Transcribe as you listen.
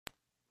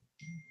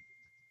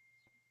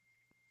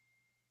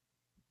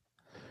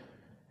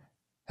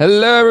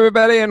Hello,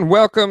 everybody, and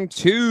welcome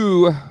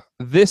to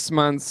this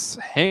month's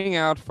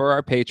Hangout for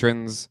our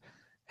patrons.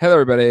 Hello,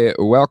 everybody.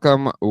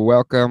 Welcome,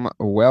 welcome,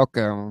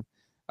 welcome.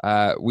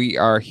 We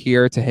are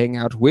here to hang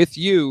out with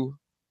you,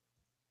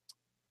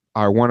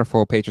 our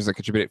wonderful patrons that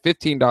contributed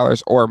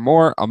 $15 or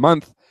more a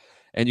month.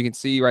 And you can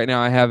see right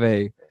now I have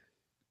a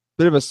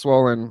bit of a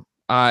swollen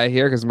eye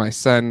here because my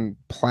son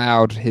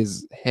plowed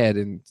his head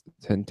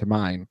into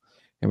mine.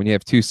 And when you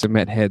have two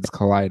cement heads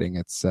colliding,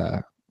 it's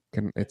a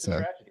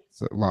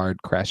loud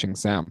crashing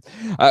sound.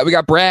 We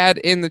got Brad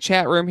in the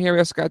chat room here. We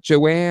also got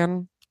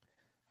Joanne,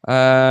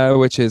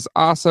 which is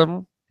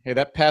awesome. Hey,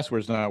 that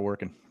password's not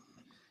working.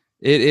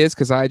 It is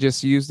because I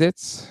just used it.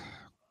 Is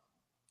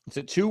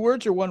it 2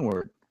 words or 1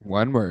 word?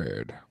 1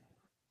 word.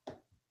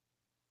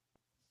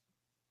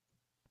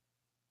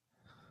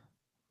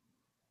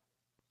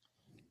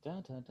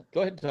 Dun, dun, dun.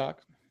 Go ahead and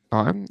talk.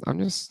 Oh, I'm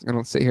just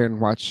gonna sit here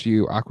and watch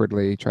you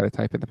awkwardly try to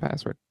type in the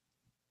password.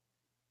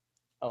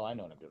 Oh, I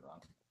know what I'm doing wrong.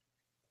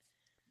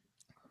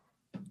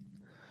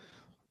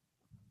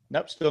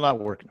 Nope, still not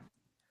working.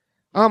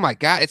 Oh my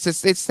god,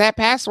 it's that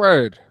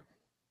password.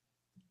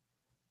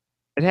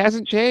 It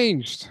hasn't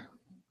changed.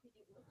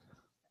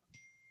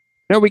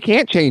 No, we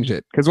can't change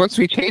it because once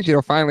we change it,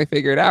 it'll finally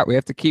figure it out. We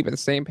have to keep it the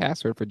same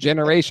password for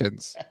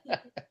generations.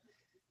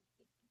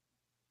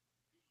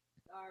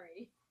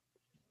 Sorry.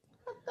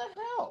 What the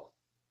hell?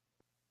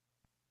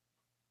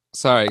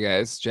 Sorry,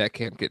 guys. Jack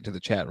can't get to the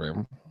chat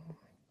room.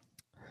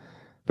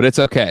 But it's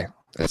okay.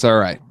 It's all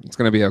right. It's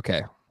going to be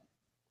okay.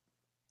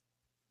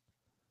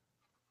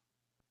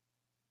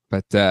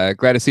 But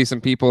glad to see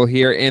some people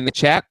here in the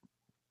chat.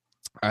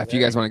 If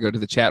you guys want to go to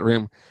the chat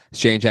room,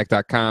 it's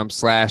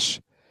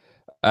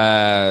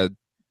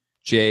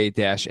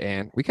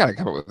janejack.com/J-and. We got to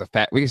come up with a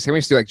fat. Can we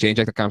just do like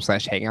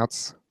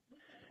janejack.com/hangouts?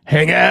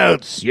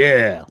 Hangouts,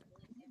 yeah.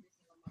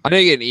 I know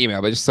you get an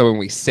email, but just so when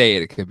we say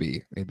it, it'd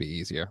be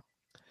easier.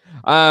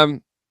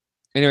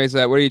 Anyways,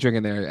 what are you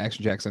drinking there,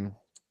 Action Jackson?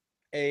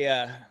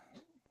 A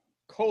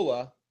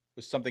cola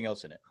with something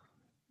else in it.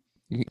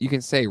 You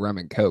can say rum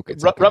and coke.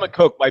 It's Rum and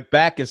coke. My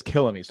back is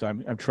killing me, so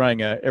I'm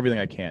trying everything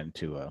I can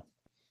to. Why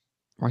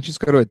don't you just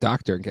go to a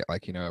doctor and get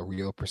a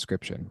real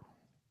prescription?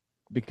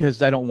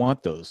 Because I don't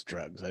want those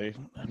drugs. I'd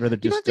rather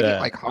just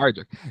get hard.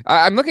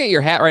 I'm looking at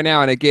your hat right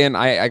now, and again,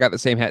 I got the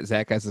same hat.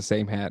 Zach has the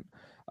same hat.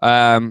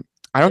 I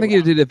don't think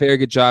you did a very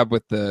good job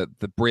with the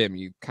brim.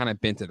 You kind of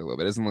bent it a little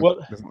bit.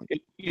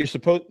 You're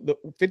supposed.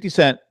 50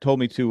 Cent told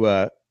me to.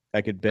 I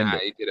could bend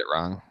it. You did it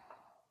wrong.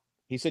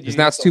 He said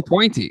now it's too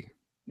pointy.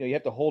 You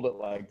have to hold it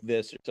like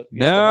this.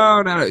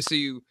 No. So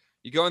you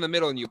go in the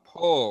middle and you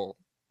pull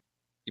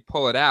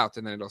it out,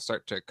 and then it'll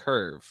start to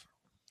curve.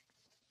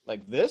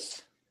 Like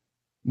this?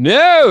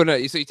 No.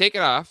 So you take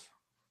it off.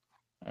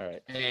 All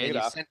right. And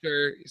you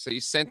center. So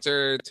you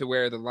center to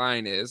where the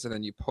line is, and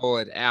then you pull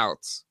it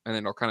out, and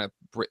then it'll kind of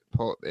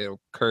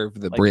it'll curve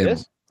the brim.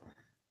 This?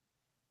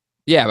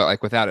 Yeah, but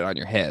without it on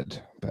your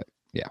head. But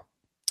yeah.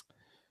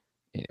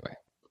 Anyway.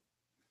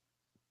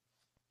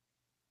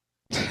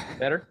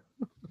 Better?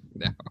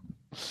 No.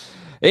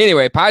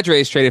 Anyway,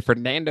 Padres traded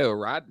Fernando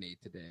Rodney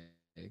today.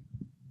 And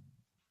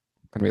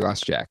we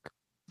lost Jack.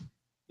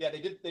 Yeah,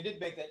 they did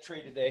make that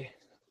trade today.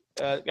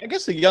 I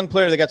guess the young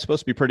player they got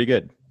supposed to be pretty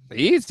good.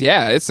 It's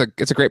a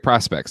great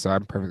prospect, so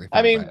I'm perfectly fine.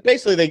 I mean,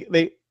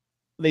 basically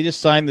they just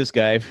signed this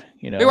guy,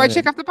 Hey, why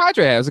check off the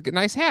Padre hat? It was a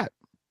nice hat.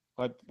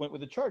 I went with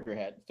the Charger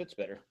hat. It fits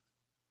better.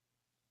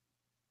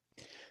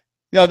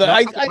 Good.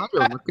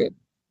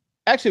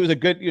 Actually, it was a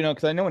good,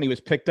 because I know when he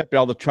was picked up,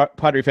 all the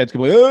Padre fans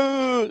go,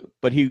 oh,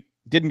 but he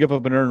didn't give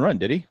up an earned run,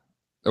 did he?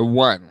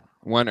 One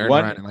earned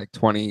run in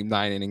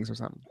 29 innings or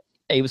something.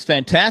 He was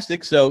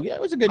fantastic. So yeah,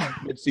 it was a good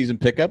season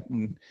pickup,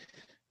 and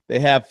they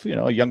have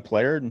a young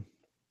player, and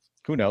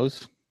who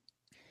knows?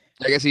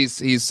 I guess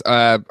he's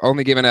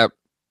only given up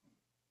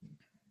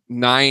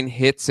 9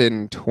 hits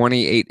in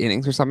 28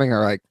 innings or something,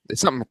 or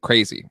it's something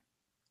crazy.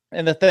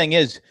 And the thing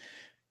is,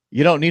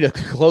 you don't need a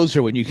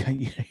closer when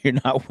you're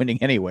not winning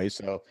anyway.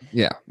 So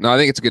yeah, no, I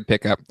think it's a good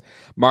pickup.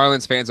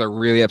 Marlins fans are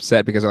really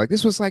upset because they're like,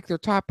 this was their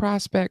top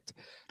prospect.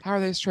 How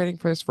are they trading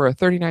for this for a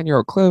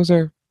 39-year-old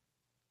closer?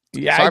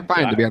 Yeah, so I'm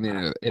fine to be on the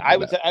end of it. I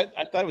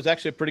thought it was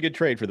actually a pretty good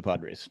trade for the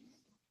Padres.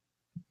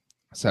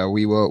 So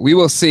we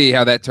will see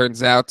how that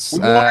turns out.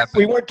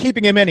 We weren't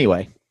keeping him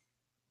anyway.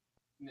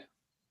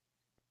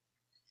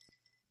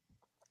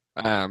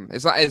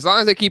 As long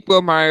as they keep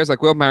Will Myers,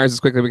 Will Myers is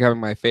quickly becoming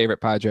my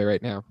favorite Padre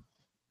right now.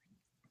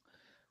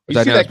 You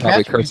see that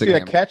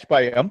catch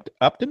by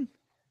Upton?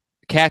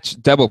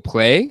 Catch double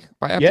play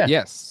by Upton? Yeah.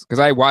 Yes, because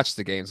I watched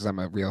the games because I'm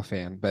a real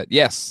fan. But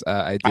yes,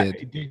 I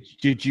did.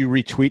 Did you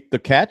retweet the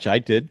catch? I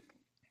did.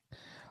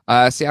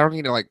 See, I don't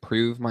need to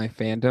prove my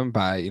fandom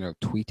by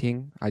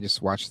tweeting. I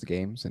just watch the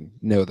games and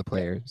know the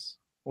players.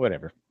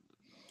 Whatever.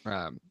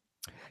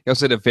 He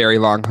also did a very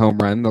long home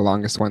run, the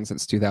longest one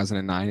since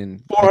 2009,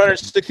 and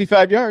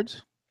 465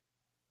 yards.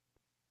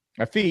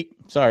 My feet.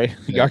 Sorry,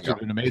 yards are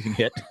an amazing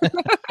hit.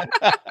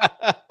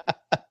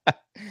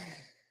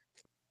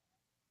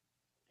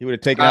 He would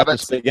have taken out the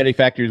Spaghetti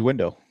Factory's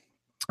window.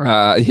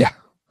 Yeah.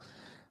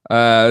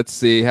 Let's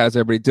see. How's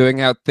everybody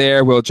doing out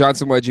there? Will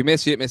Johnson, what'd you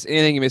miss? You didn't miss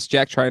anything. You missed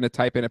Jack trying to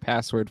type in a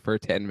password for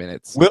 10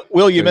 minutes.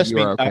 Will you So miss you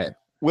me? are okay.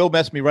 Will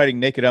mess me riding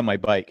naked on my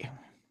bike.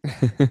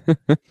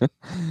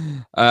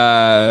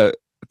 Let's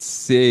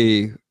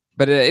see.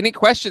 But any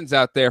questions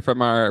out there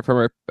from our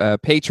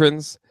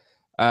patrons?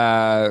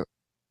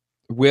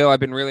 Will, I've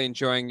been really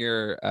enjoying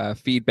your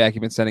feedback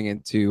you've been sending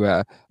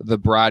into the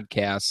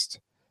broadcast,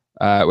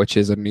 which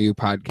is a new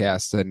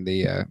podcast in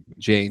the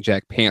Jay and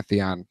Jack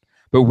Pantheon.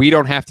 But we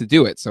don't have to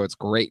do it, so it's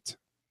great.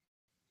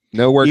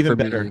 No work Even for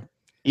better. me.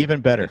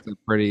 Even better.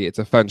 It's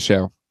a fun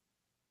show.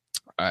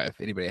 If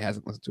anybody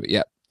hasn't listened to it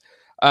yet.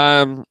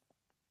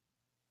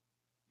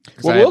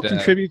 Will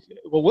contributes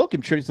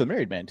to the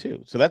Married Man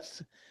too, so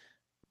that's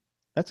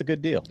a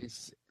good deal.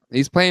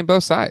 He's playing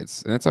both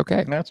sides, and it's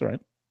okay. That's all right.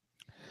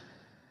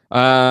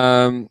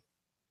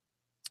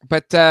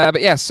 But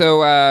yeah,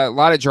 so a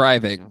lot of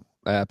driving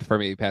for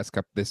me past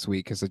couple this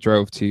week because I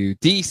drove to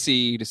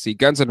DC to see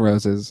Guns N'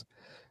 Roses.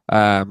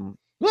 Welcome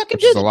to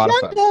the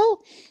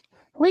jungle.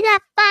 We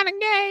got fun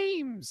and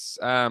games.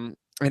 And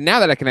now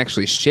that I can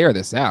actually share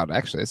this out,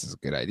 actually, this is a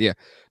good idea.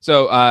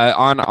 So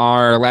on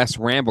our last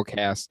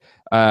Ramblecast,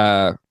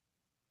 I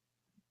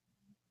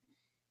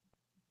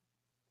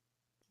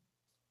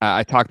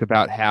talked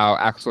about how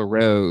Axl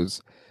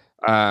Rose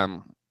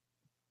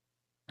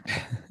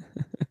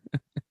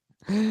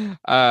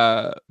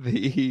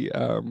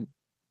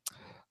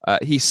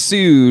he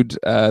sued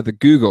the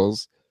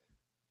Googles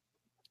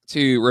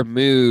to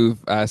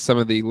remove some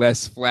of the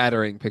less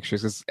flattering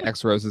pictures because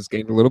Axl Rose has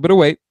gained a little bit of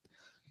weight,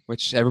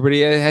 which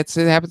everybody happens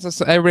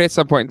to everybody at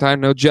some point in time.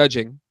 No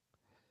judging,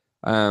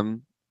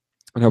 and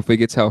hopefully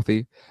gets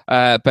healthy.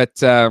 But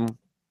hey,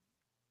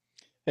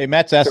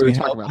 Matt's asking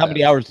how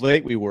many hours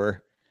late we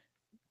were.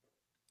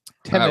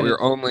 10 minutes. We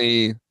were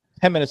only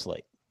 10 minutes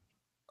late.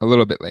 A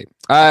little bit late.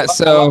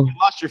 So you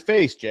lost your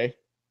face, Jay.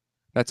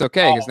 That's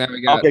okay because now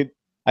we got. Okay.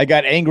 I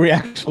got angry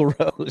Axl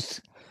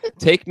Rose.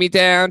 Take me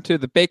down to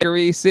the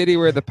bakery city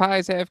where the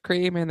pies have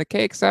cream and the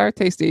cakes are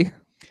tasty.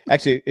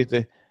 Actually, it's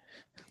a.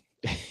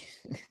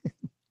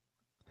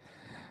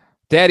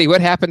 Daddy,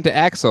 what happened to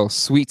Axl?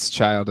 Sweets,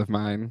 child of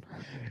mine.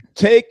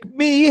 Take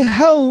me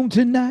home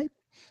tonight.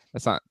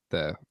 That's not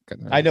the.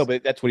 I know,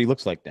 but that's what he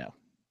looks like now.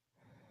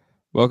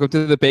 Welcome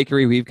to the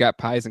bakery. We've got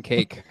pies and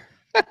cake.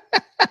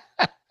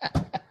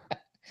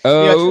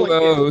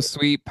 Oh,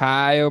 sweet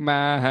pie o'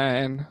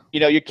 mine. You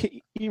know, you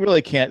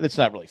really can't. That's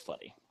not really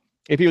funny.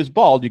 If he was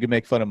bald, you could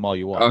make fun of him all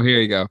you want. Oh, here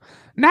you go.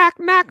 Knock,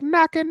 knock,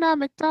 knocking on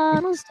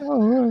McDonald's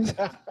doors.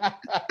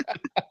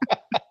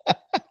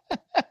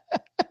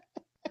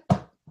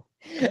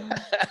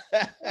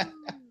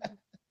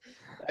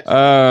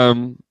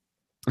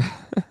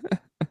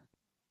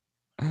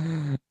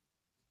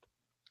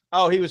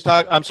 Oh, he was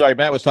talking. I'm sorry,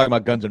 Matt was talking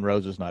about Guns N'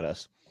 Roses, not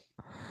us.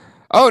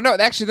 Oh no!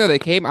 Actually, no. They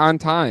came on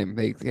time.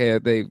 They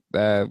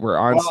were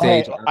on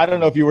stage. Hey, I don't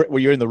know if you were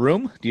you in the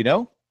room. Do you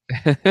know?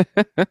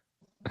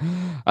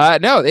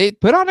 No, they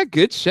put on a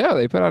good show.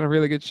 They put on a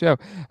really good show.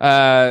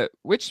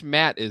 Which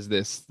Matt is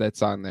this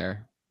that's on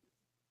there?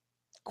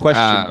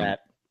 Question, Matt.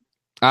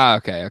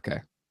 Okay.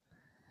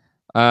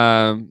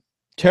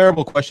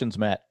 Terrible questions,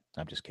 Matt.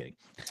 I'm just kidding.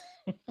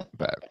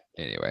 But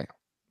anyway,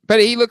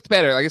 but he looked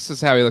better. I guess this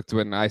is how he looked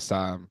when I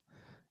saw him.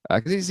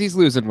 Because he's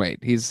losing weight.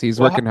 He's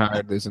working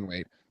hard, losing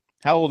weight.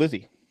 How old is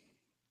he?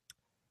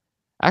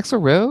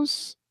 Axl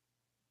Rose?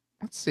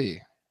 Let's see.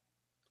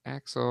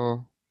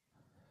 Axl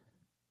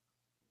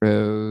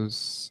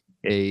Rose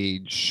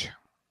age.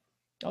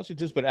 Also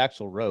just put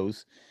Axl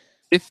Rose.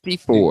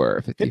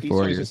 54. 50, 54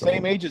 so he's years the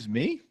same old. age as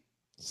me?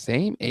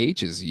 Same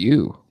age as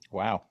you.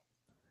 Wow.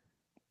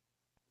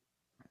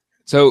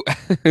 So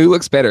who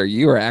looks better,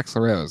 you or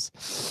Axl Rose?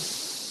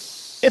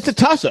 It's a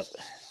toss-up.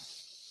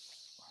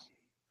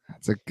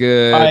 That's a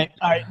good.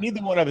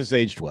 Neither one of us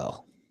aged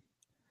well.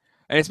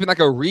 And it's been like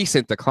a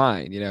recent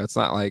decline. It's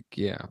not like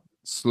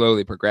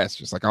slowly progressed.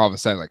 Just like all of a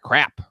sudden, like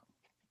crap,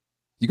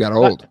 you got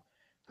old.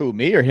 Who,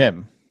 me or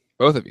him?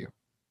 Both of you.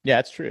 Yeah,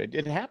 it's true.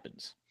 It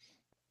happens.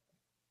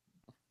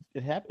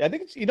 It happens. I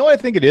think it's. You know what I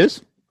think it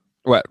is?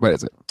 What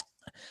is it?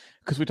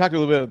 Because we talked a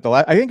little bit about the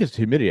last. I think it's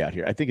humidity out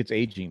here. I think it's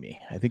aging me.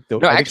 I think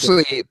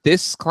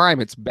this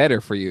climate's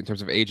better for you in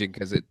terms of aging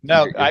because it.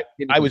 No,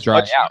 I was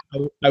dry out.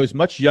 I was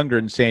much younger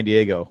in San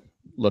Diego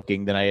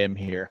looking than I am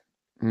here.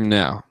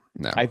 No.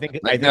 I think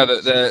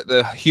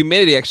the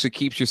humidity actually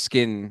keeps your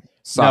skin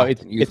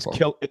soft and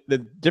youthful. The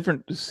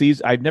different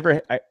seasons. I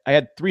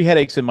had 3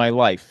 headaches in my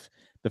life.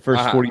 The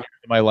first 40 years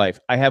of my life.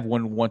 I have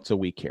one once a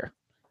week here.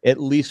 At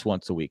least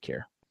once a week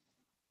here.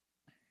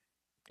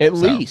 At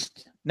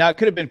least. Now, it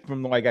could have been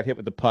from when I got hit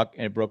with the puck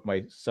and it broke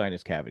my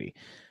sinus cavity.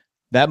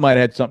 That might have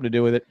had something to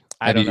do with it.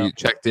 I don't know. You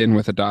checked in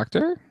with a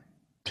doctor?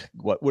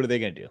 What are they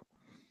going to do?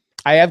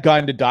 I have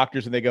gone to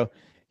doctors and they go,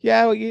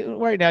 yeah, well,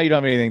 right now you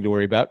don't have anything to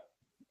worry about.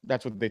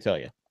 That's what they tell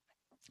you.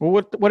 Well,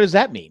 what does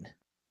that mean?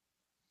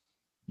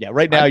 Yeah,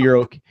 right now you're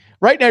okay.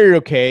 Right now you're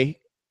okay.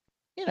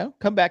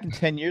 Come back in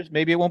 10 years.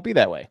 Maybe it won't be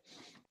that way.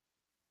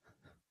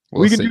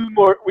 We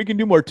can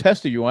do more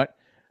tests if you want.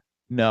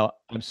 No,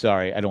 I'm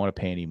sorry. I don't want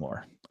to pay any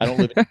more. I don't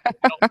live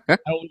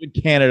in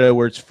Canada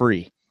where it's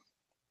free.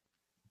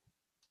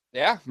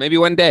 Yeah, maybe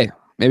one day.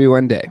 Maybe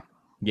one day.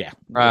 Yeah.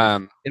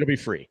 It'll be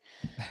free.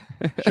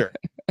 Sure.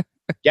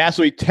 Gas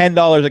will be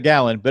 $10 a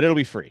gallon, but it'll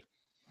be free.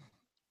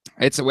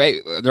 It's a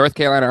way. North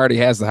Carolina already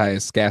has the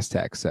highest gas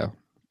tax, so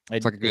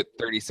it's like a good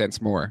 30 cents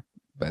more,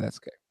 but that's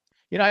okay.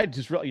 You know, I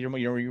just really,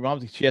 your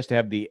mom, she has to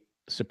have the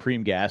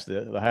Supreme gas,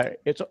 the high.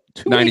 It's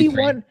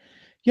 $2.81.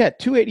 Yeah,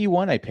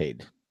 $2.81 I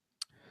paid.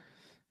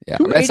 Yeah,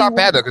 that's not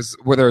bad though, because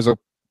where there was a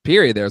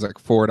period there was like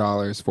 $4,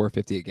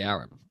 $4.50 a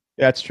gallon.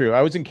 That's true.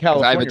 I was in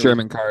California. I have a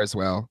German car as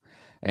well,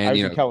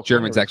 and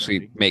Germans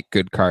actually make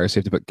good cars. So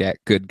you have to put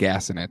good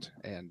gas in it.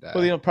 And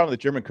well, the problem with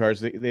the German cars,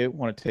 they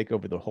want to take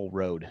over the whole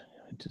road.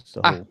 Just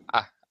the whole.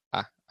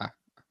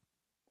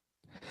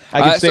 I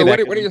can say so what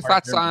are your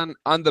thoughts on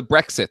the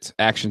Brexit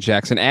action,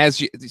 Jackson?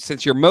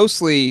 Since you're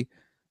mostly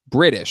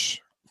British,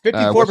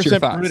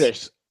 54%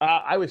 British.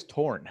 I was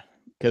torn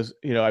because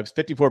I was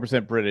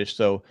 54% British,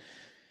 so.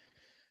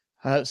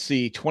 Let's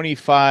see,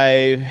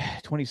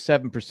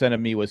 27% of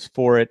me was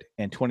for it,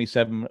 and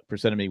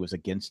 27% of me was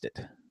against it.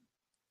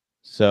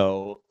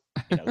 So,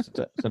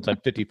 since I'm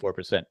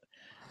 54%.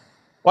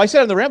 Well, I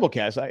said on the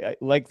Ramblecast, I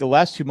like the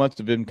last 2 months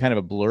have been kind of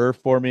a blur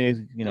for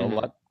me.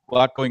 A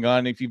lot going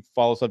on. If you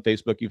follow us on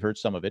Facebook, you've heard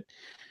some of it.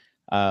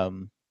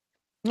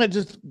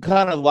 Just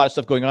kind of a lot of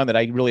stuff going on that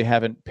I really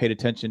haven't paid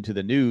attention to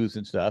the news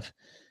and stuff.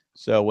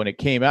 So when it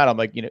came out, I'm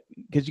like,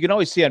 because you can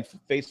always see on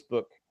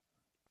Facebook.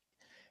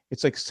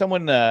 It's like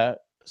someone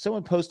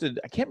posted,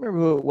 I can't remember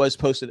who it was,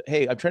 posted,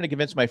 hey, I'm trying to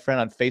convince my friend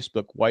on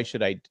Facebook, what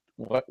should I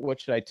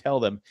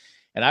tell them?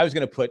 And I was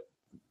going to put,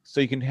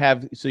 so you can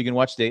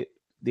watch the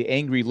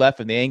angry left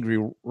and the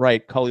angry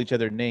right call each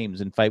other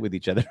names and fight with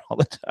each other all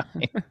the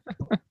time.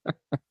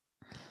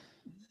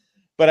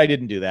 But I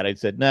didn't do that. I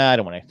said, nah, I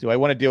don't want to. Do I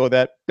want to deal with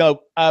that?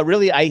 No,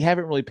 really, I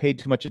haven't really paid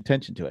too much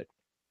attention to it.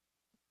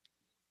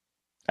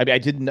 I mean, I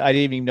didn't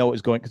even know what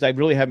was going, because I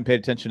really haven't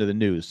paid attention to the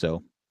news,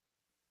 so.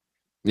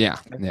 Yeah,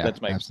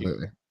 that's my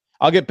absolutely. excuse.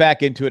 I'll get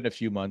back into it in a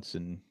few months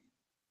and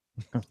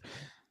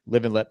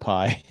live and let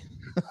pie.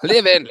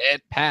 Live and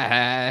let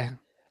pie.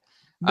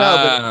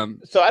 No,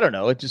 so I don't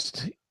know.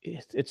 It's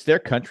their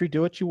country.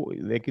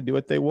 They can do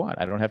what they want.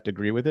 I don't have to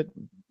agree with it.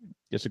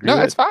 Disagree. No,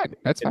 with that's it. fine.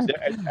 That's fine.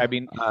 I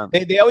mean,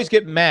 they always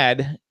get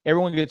mad.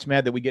 Everyone gets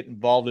mad that we get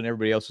involved in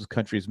everybody else's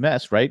country's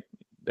mess, right?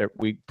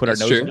 We put our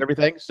nose in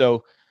everything.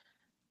 So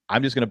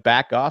I'm just going to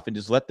back off and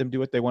just let them do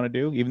what they want to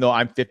do, even though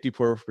I'm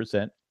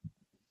 54%.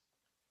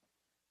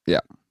 Yeah.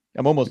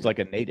 I'm almost like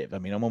a native. I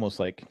mean, I'm almost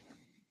like,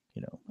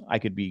 I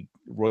could be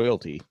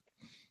royalty.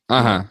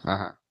 I'm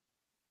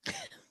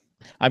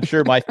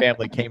sure my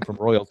family came from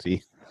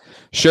royalty.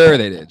 Sure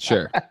they did.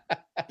 Sure.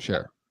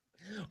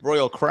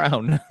 Royal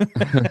crown.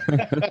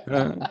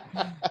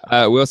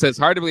 Will says,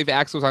 hard to believe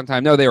Axl was on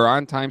time. No, they were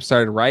on time,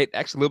 started right.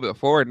 Actually, a little bit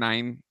before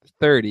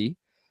 9:30,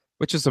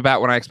 which is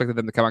about when I expected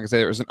them to come on, because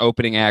there was an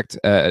opening act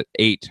at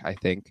 8, I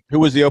think. Who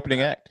was the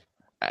opening act?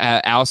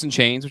 Alice in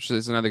Chains, which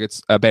is another good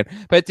band.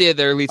 But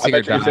their lead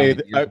singer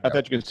died. I thought you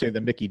were going to say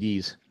the Mickey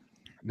D's.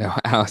 No,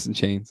 Alice in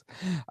Chains.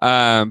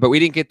 But we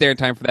didn't get there in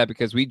time for that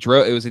because we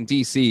drove. It was in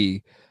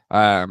D.C.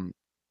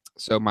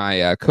 So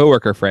my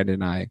coworker friend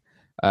and I,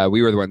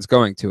 we were the ones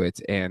going to it.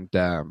 And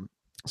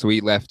so we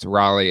left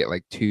Raleigh at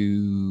like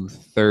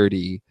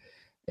 2:30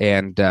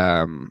 and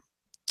got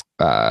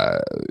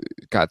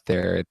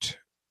there at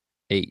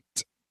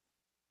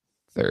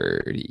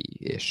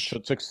 8:30-ish. So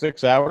it took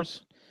 6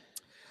 hours?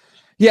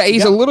 Yeah,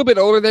 he's a little bit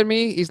older than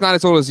me. He's not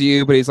as old as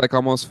you, but he's like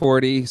almost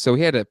 40. So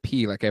he had to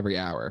pee like every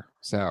hour.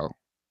 So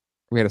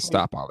we had to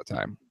stop all the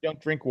time. You don't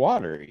drink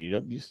water. But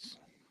you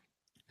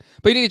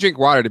need to drink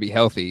water to be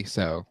healthy.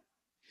 So,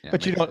 yeah,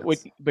 but you don't,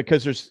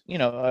 because there's,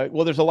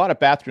 there's a lot of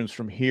bathrooms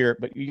from here,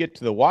 but you get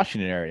to the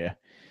Washington area,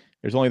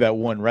 there's only that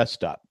one rest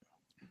stop.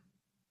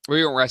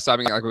 We were rest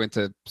stopping, like we went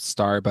to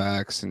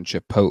Starbucks and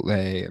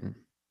Chipotle and.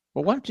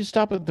 Well, why don't you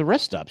stop at the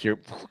rest stops? If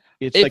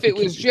it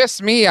was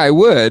just me, I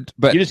would.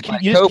 But my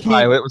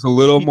co-pilot was a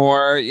little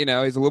more, he's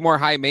a little more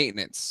high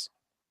maintenance.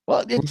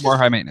 Well, it's more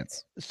high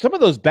maintenance. Some of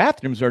those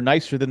bathrooms are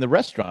nicer than the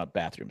restaurant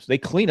bathrooms. They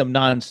clean them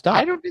nonstop.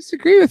 I don't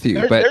disagree with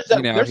you, there's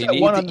that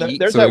one on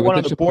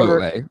the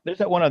border. There's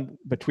that one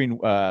between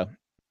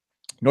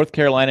North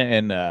Carolina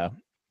and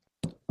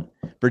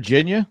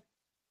Virginia.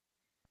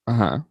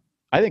 I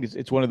think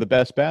it's one of the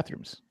best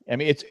bathrooms. I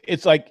mean,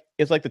 it's like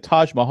the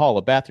Taj Mahal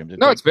of bathrooms.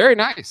 It's very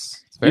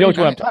nice. You know what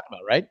I'm talking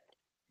about, right?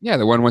 Yeah,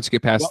 the one once you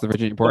get past the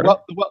Virginia border.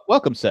 The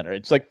Welcome Center.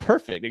 It's like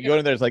perfect. You go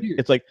in there, it's like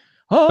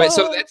oh. But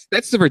so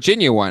that's the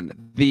Virginia one.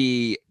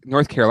 The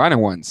North Carolina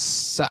one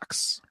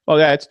sucks. Oh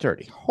yeah, it's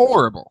dirty. It's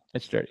horrible.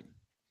 It's dirty.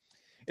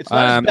 It's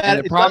not as bad.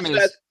 And the problem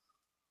is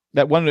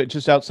that one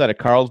just outside of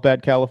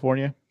Carlsbad,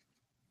 California,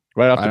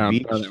 right off the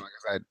beach.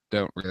 I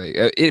don't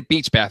really.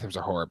 Beach bathrooms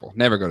are horrible.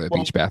 Never go to a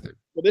beach bathroom.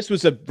 Well, this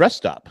was a rest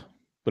stop,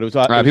 but it was.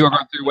 People are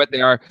going through what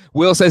they are.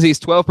 Will says he's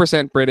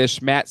 12%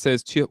 British. Matt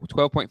says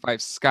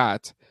 12.5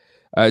 Scot.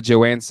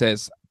 Joanne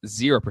says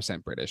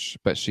 0% British,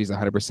 but she's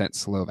 100%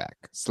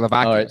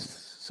 Slovakian. All right,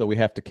 so we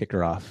have to kick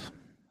her off.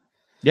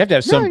 You have to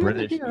have some No,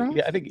 British. you know.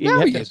 Yeah, I think you No,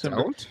 have to you have some.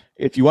 don't.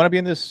 If you want to be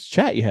in this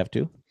chat, you have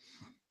to.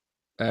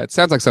 It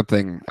sounds like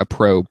something a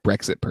pro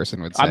Brexit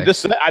person would say. I'm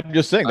just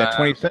saying that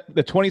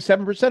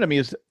 27% of me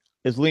is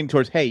leaning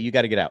towards, hey, you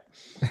got to get out.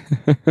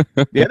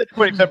 The other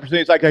 27%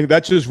 is like,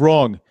 that's just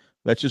wrong.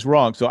 That's just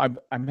wrong. So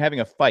I'm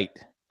having a fight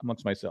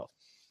amongst myself.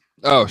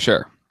 Oh,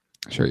 sure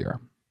you are.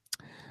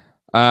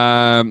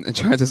 And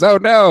Trent says, "Oh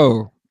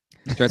no."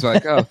 Trent's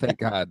like, "Oh, thank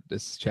God,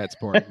 this chat's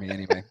boring me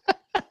anyway."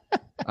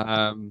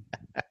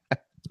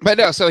 But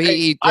no, so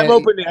I'm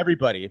open to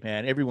everybody,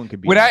 man. Everyone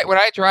can be. When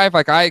I drive,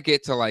 like I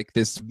get to like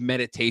this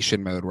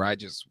meditation mode where I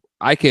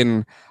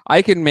can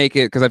make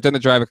it because I've done the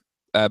drive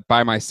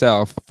by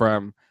myself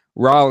from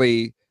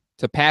Raleigh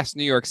to past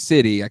New York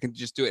City. I can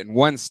just do it in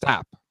one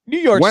stop. New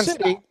York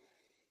City.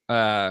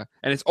 And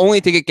it's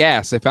only to get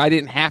gas. If I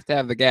didn't have to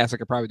have the gas, I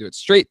could probably do it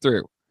straight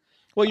through.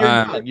 Well, you're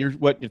young. You're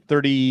what? You're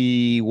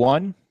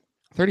 31.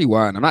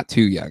 31. I'm not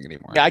too young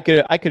anymore. Yeah, I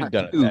could have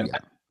done it.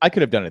 I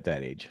could have done it at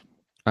that age.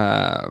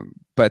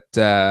 But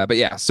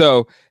yeah,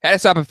 so had to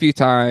stop a few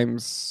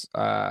times.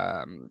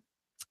 But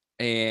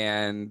yeah,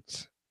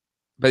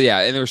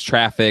 and there was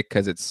traffic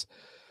because it's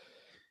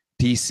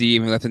DC,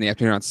 and we left in the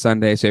afternoon on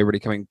Sunday, so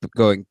everybody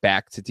going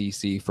back to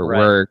DC for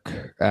work.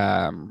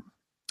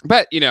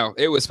 But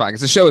it was fine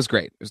because the show was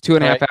great. It was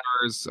 2.5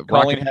 hours of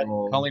rock and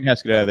roll. Colleen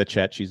has to get out of the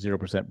chat. She's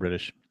 0%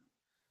 British.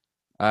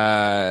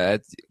 Colleen,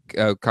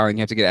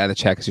 you have to get out of the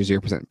chat because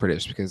you're 0%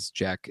 British because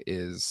Jack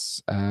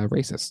is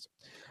racist.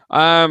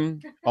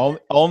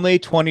 Only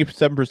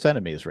 27%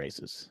 of me is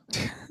racist.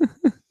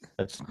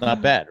 That's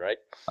not bad, right?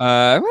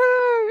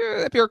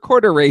 If you're a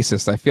quarter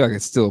racist, I feel like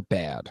it's still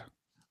bad.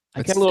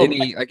 I get a little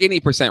any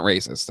percent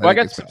racist. Well, I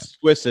got some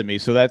Swiss in me,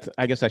 so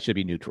I guess I should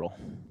be neutral.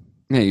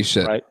 Yeah, you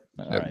should. Right.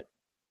 All right.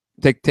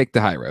 Take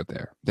the high road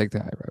there. Take the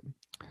high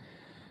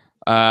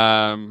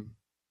road.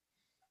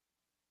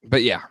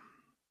 But yeah.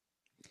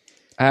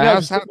 When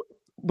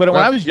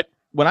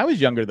I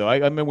was younger, though,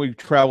 I mean, we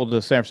traveled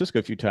to San Francisco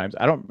a few times.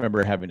 I don't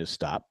remember having to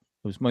stop.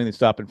 It was mainly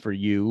stopping for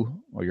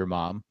you or your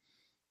mom.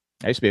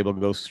 I used to be able to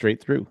go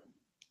straight through.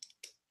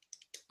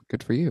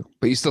 Good for you.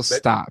 But you still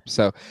stop.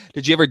 So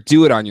did you ever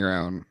do it on your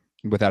own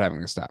without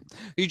having to stop?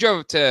 You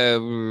drove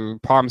to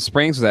Palm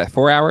Springs. Was that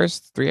 4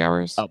 hours, 3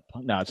 hours? Oh,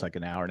 no, it's like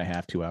an hour and a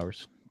half, 2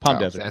 hours. Palm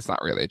Desert. That's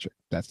not really a drive.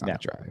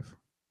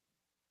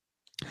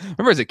 I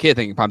remember as a kid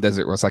thinking Palm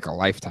Desert was like a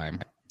lifetime.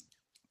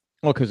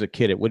 Well, because a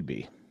kid it would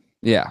be.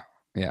 Yeah.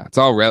 It's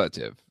all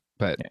relative.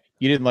 But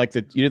you didn't like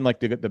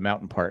the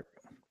mountain part.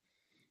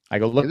 I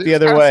go look the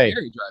other way.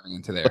 Scary driving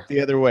into there. Look the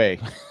other way.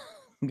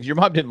 Your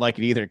mom didn't like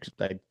it either because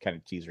I kind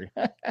of tease her.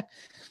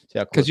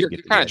 Because you're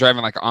kind of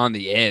driving like on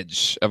the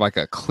edge of like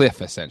a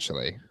cliff,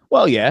 essentially.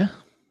 Well, yeah,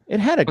 it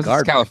had a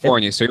guard. It's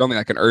California, so you're only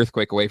like an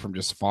earthquake away from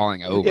just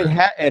falling over.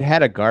 It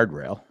had a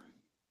guardrail.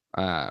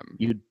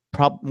 You'd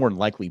probably more than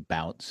likely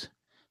bounce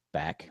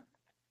back.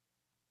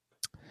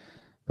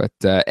 But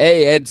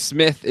hey, Ed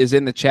Smith is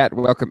in the chat.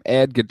 Welcome,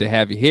 Ed. Good to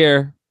have you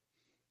here.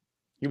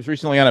 He was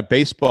recently on a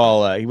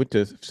baseball. He went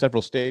to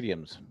several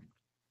stadiums.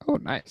 Oh,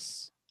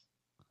 nice.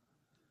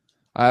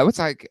 What's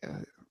like?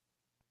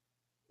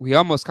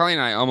 Colleen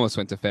and I almost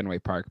went to Fenway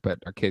Park, but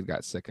our kid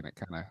got sick, and it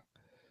kind of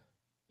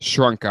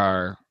shrunk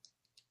our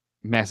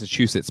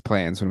Massachusetts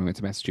plans when we went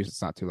to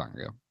Massachusetts not too long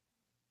ago.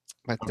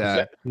 But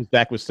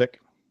Zach was sick.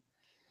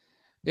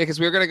 Yeah, because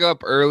we were gonna go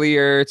up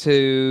earlier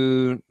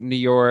to New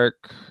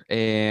York,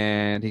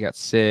 and he got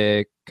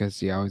sick because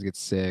he always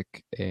gets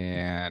sick,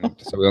 and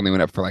so we only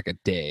went up for like a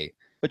day.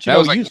 But that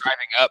was like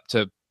driving up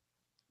to.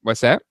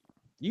 What's that?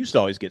 You used to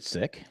always get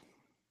sick.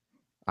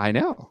 I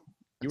know.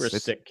 You were a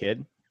sick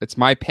kid. It's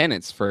my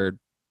penance for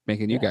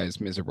making you guys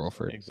miserable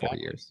for 4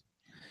 years.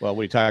 Well,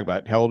 what are you talking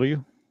about? How old are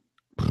you?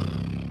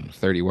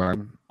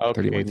 31.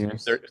 Okay, 31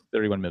 years.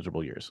 31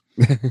 miserable years.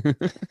 At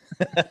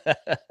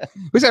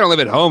least I don't live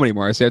at home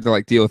anymore, so you have to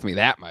like deal with me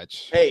that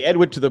much. Hey, Ed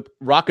went to the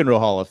Rock and Roll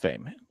Hall of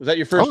Fame. Was that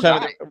your first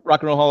time at the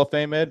Rock and Roll Hall of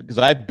Fame, Ed? Because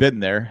I've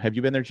been there. Have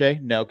you been there, Jay?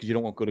 No, because you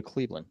don't want to go to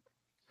Cleveland.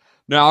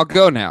 No, I'll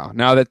go now.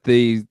 Now that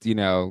they've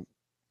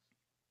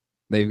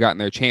gotten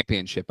their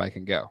championship, I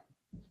can go.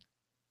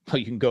 Oh,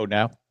 you can go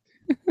now.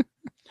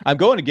 I'm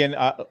going again.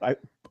 I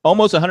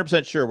almost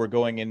 100% sure we're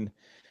going in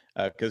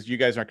because you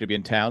guys aren't going to be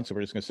in town, so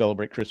we're just going to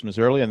celebrate Christmas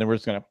early, and then we're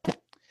just going to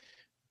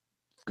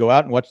go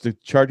out and watch the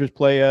Chargers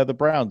play the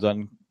Browns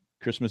on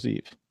Christmas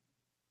Eve.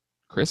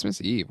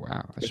 Christmas Eve,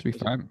 wow, that should be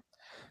fun.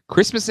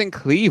 Christmas in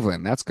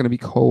Cleveland, that's going to be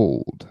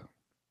cold.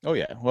 Oh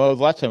yeah, well,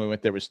 the last time we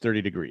went there was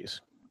 30 degrees.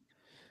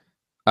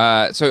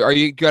 So are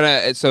you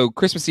gonna? So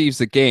Christmas Eve's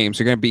the game.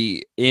 So you're gonna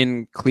be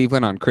in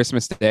Cleveland on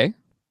Christmas Day.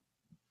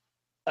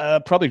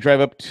 Probably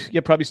drive up.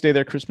 Probably stay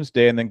there Christmas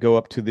Day, and then go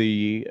up to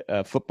the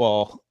NFL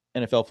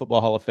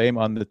Football Hall of Fame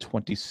on the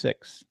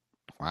 26th.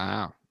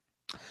 Wow,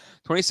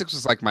 26th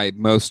was like my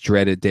most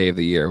dreaded day of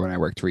the year when I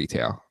worked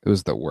retail. It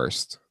was the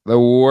worst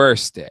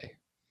day.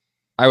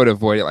 I would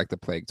avoid it like the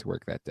plague to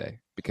work that day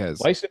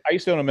because I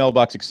used to own a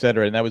mailbox,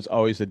 etc., and that was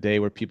always the day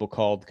where people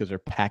called because their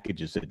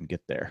packages didn't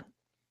get there.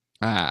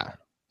 Ah.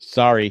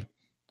 Sorry.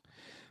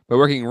 But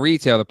working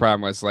retail, the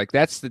problem was like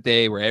that's the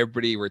day where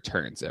everybody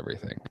returns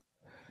everything,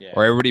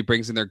 or everybody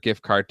brings in their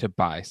gift card to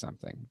buy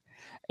something,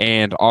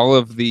 and all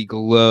of the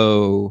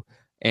glow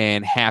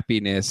and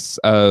happiness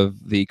of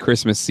the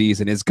Christmas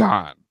season is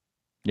gone.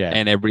 Yeah.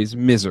 And everybody's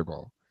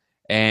miserable,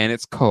 and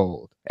it's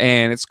cold,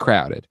 and it's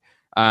crowded.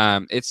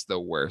 It's the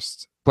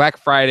worst. Black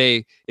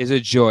Friday is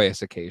a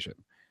joyous occasion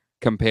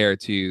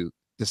compared to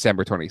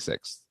December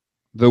 26th,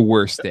 the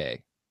worst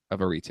day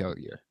of a retail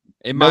year,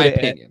 in my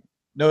opinion.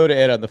 No to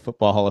add on the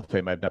Football Hall of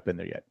Fame. I've not been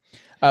there yet.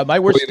 My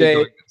worst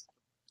day,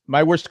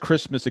 my worst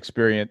Christmas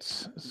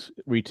experience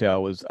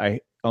retail was I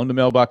owned a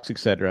mailbox,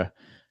 etc.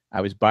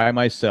 I was by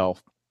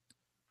myself,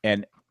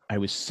 and I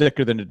was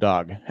sicker than a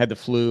dog. Had the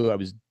flu. I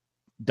was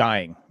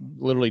dying,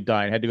 literally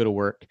dying. Had to go to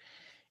work,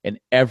 and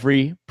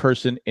every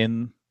person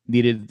in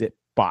needed it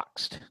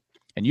boxed.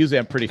 And usually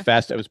I'm pretty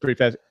fast. I was pretty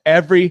fast.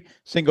 Every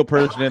single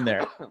person in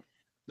there.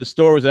 The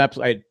store was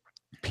absolute. I had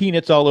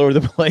peanuts all over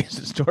the place.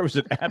 The store was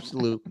an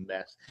absolute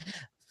mess.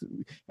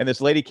 And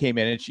this lady came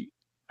in, and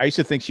I used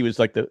to think she was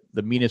like the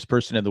meanest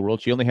person in the world.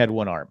 She only had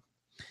one arm.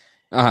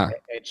 And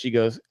she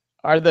goes,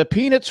 "Are the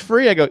peanuts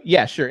free?" I go,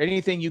 "Yeah, sure.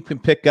 Anything you can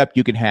pick up,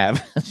 you can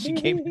have." She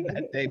came in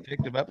that day,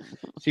 picked them up.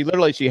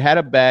 She had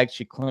a bag.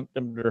 She clumped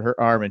them to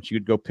her arm, and she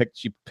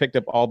picked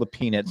up all the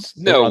peanuts.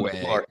 No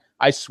way.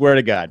 I swear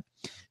to God.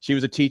 She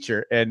was a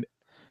teacher, and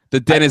the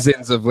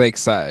denizens of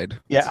Lakeside.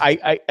 Yeah,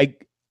 I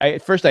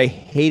at first I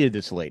hated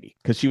this lady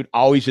because she would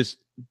always just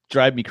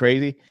drive me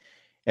crazy.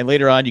 And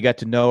later on, you got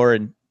to know her,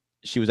 and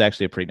she was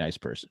actually a pretty nice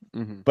person.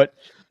 Mm-hmm. But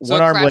so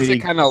one arm lady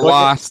kind of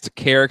lost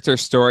character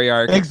story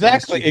arc.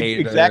 Exactly.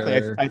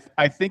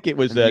 I think it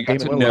was Damon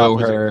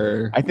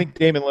Lindelof. I think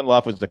Damon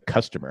Lindelof was the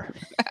customer,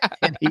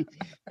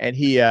 and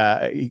he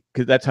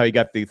because that's how he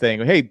got the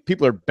thing. Hey,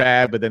 people are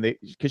bad, but then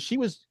because she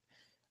was.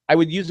 I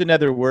would use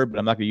another word, but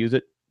I'm not going to use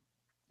it.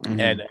 Mm-hmm.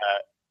 And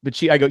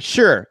I go,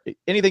 sure,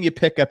 anything you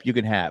pick up, you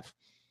can have.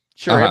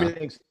 Sure,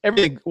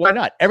 everything. Why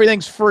not?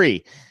 Everything's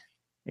free.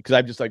 Because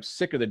I'm just like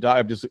sick of the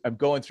dog. I'm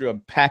going through.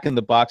 I'm packing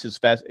the boxes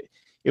fast.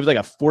 It was like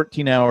a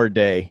 14-hour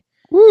day.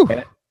 Woo.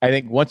 And I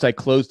think once I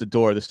closed the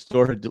door, the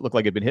store looked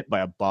like it had been hit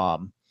by a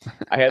bomb.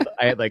 I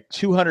had like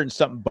 200 and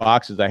something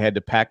boxes I had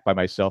to pack by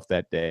myself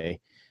that day.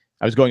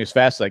 I was going as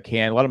fast as I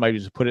can. A lot of them I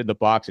just put it in the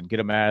box and get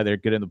them out of there.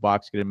 Get in the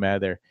box, get them out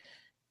of there.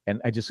 And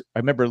I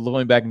remember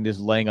going back and just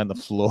laying on the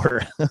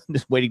floor,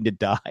 just waiting to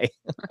die.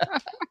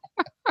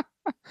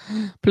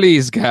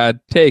 Please, God,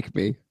 take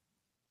me.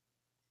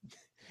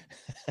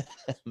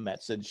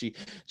 Matt said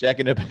Jack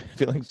ended up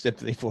feeling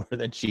sympathy for her,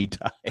 then she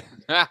died.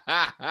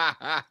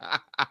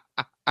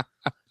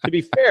 To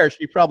be fair,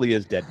 she probably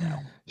is dead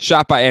now.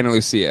 Shot by Ana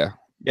Lucia.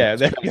 Yeah,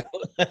 there you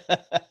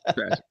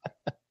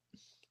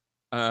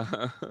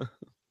go.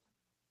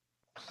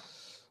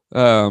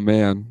 Oh,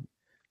 man.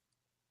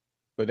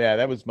 But yeah,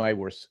 that was my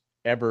worst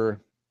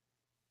ever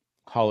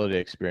holiday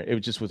experience. It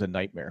just was a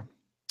nightmare.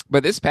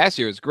 But this past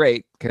year was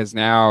great because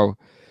now,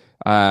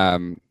 I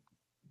mean,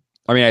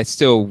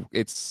 it's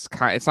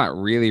not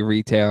really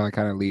retail. I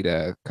kind of lead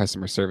a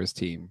customer service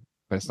team,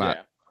 but it's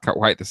not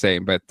quite the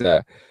same. But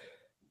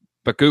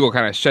Google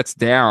kind of shuts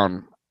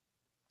down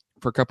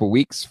for a couple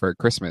weeks for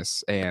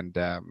Christmas, and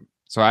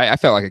so I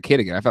felt like a kid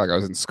again. I felt like I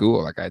was in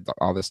school. Like I had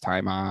all this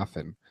time off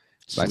and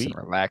nice and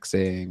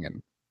relaxing.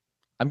 And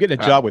I'm getting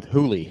a job with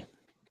Hulu.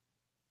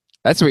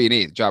 That's what you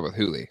need, a job with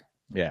Hulu.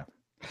 Yeah.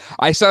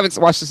 I still haven't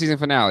watched the season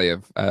finale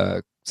of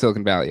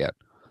Silicon Valley yet.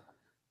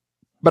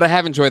 But I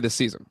have enjoyed this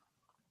season.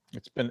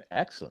 It's been an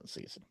excellent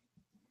season.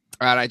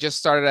 And I just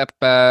started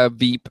up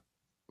Veep,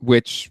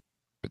 which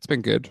it's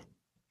been good.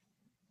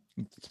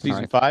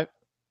 Season 5?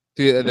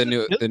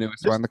 The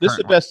newest one. This is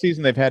the best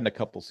season they've had in a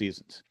couple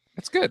seasons.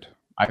 It's good.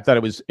 I thought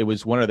it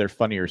was one of their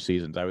funnier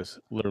seasons. I was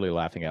literally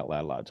laughing out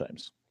loud a lot of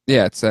times.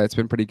 Yeah, it's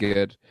been pretty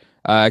good.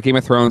 Game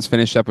of Thrones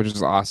finished up, which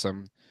is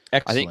awesome.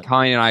 Excellent. I think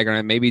Colleen and I are going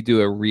to maybe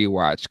do a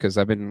rewatch because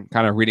I've been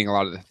kind of reading a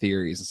lot of the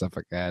theories and stuff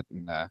like that.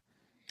 And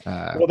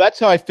well, that's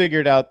how I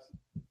figured out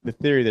the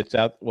theory that's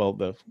out. Well,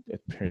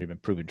 it's pretty been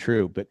proven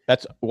true, but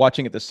that's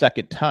watching it the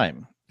second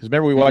time. Because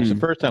remember, we watched the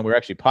first time, we were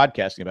actually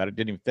podcasting about it,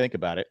 didn't even think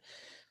about it.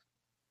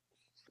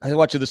 I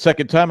watched it the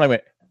second time, I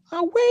went,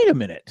 oh, wait a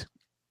minute.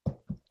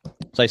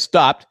 So I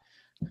stopped,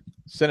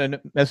 sent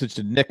a message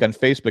to Nick on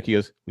Facebook. He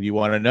goes, well, you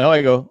want to know?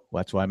 I go, well,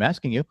 that's why I'm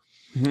asking you.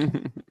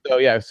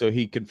 So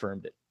he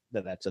confirmed it.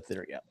 That's a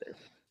theory out there.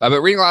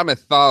 But reading a lot of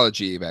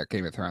mythology about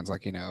Game of Thrones,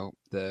 like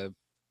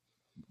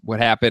what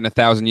happened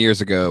 1,000 years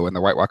ago when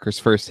the White Walkers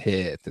first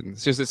hit, and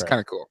it's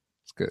kind of cool.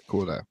 It's good,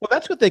 cool to. Well,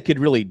 that's what they could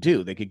really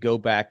do. They could go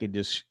back and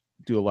just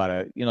do a lot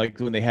of like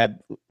when they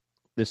had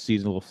this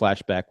season a little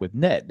flashback with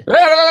Ned.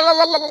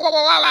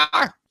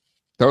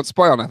 Don't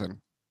spoil nothing.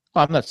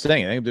 Well, I'm not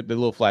saying anything. The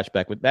little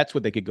flashback, but that's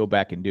what they could go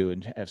back and do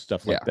and have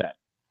stuff like that.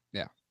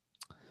 Yeah.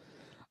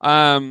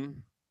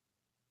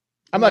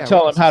 I'm not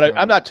telling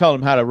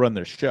them how to run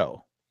their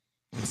show.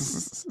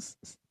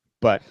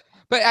 But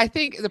I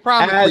think the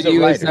problem for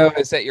you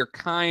is that you're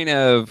kind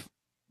of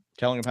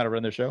telling them how to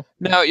run their show.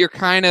 No, you're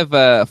kind of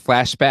a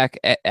flashback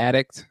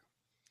addict.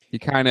 You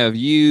kind of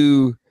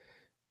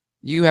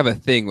You have a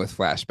thing with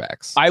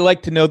flashbacks. I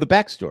like to know the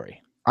backstory.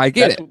 I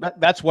get it.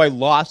 That's why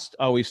Lost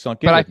always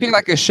sunk in. But I feel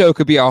like a show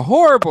could be a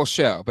horrible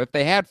show, but if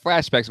they had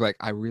flashbacks, like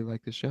I really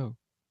like the show.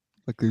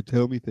 Like they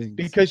tell me things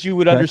because you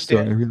would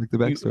understand. I really like the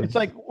backstory. It's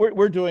like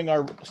we're doing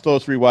our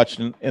slowest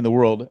rewatch in the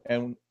world,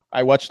 and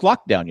I watched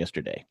Lockdown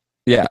yesterday.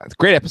 Yeah, it's a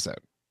great episode.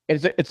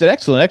 It's an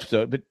excellent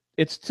episode, but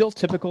it's still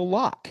typical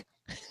Locke.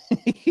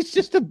 he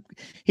just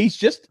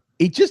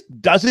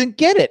doesn't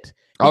get it.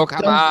 Oh,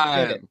 come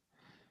on.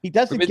 He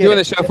doesn't. We've been doing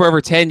the show for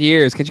over 10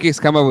 years. Could you guys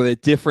come up with a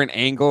different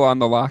angle on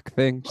the Locke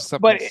thing?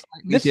 But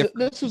this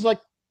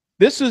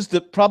is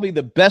probably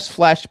the best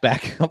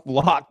flashback of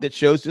Locke that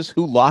shows just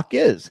who Locke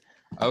is.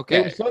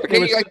 Okay.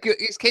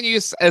 Can you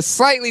use a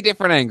slightly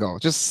different angle?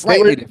 Just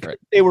slightly different.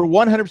 They were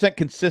 100%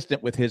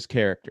 consistent with his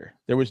character.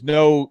 There was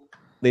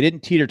they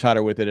didn't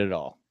teeter-totter with it at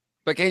all.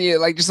 But can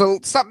you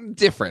something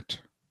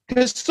different?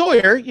 Because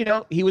Sawyer,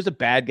 he was a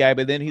bad guy,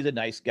 but then he's a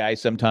nice guy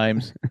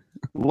sometimes.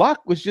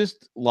 Locke was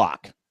just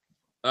Locke.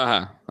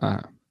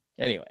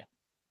 Anyway.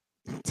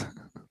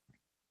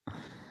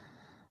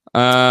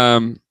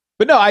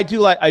 But no, I do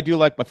like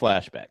my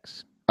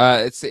flashbacks.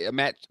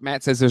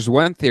 Matt says there's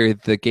one theory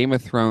that the Game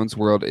of Thrones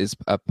world is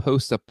a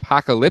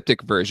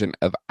post-apocalyptic version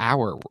of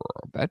our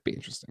world. That'd be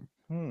interesting.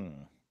 Be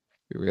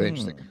really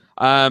interesting.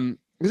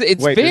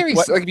 It's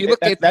if you look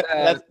at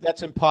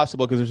that's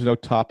impossible because there's no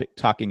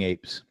talking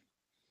apes.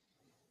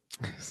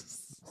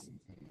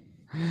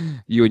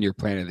 You and your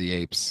Planet of the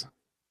Apes.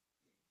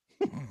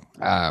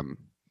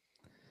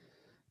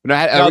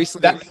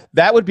 Recently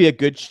that would be a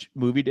good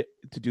movie to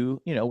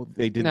do.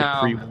 They did the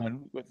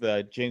pre-one with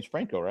James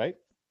Franco, right?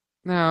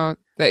 No,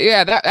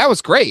 that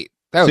was great.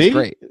 That was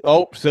great.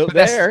 Oh, so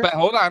but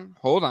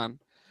hold on.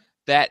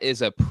 That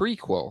is a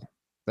prequel.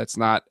 That's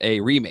not a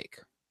remake.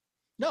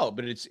 No,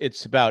 but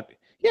it's about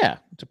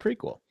it's a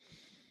prequel.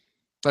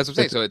 That's what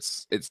I'm saying. So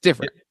it's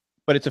different,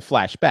 but it's a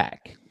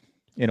flashback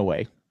in a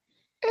way.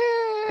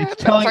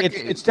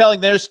 It's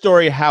telling their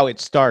story how it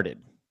started.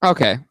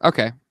 Okay.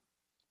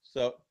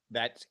 So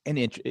that's and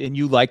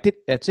you liked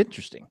it. That's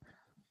interesting.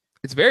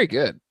 It's very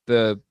good.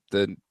 The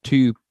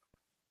two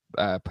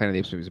Planet of the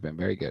Apes movies have been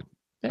very good.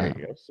 There you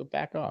go. So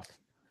back off.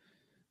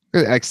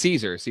 Like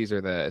Caesar,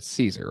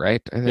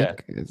 right? I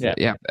think.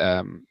 Yeah.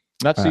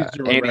 Not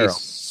Caesar. Andy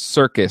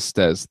Serkis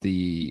does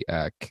the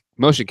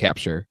motion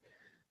capture,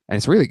 and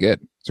it's really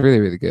good. It's really,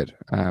 really good.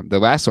 The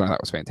last one I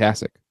thought was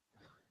fantastic.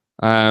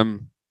 Let's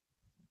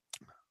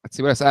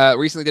see what else.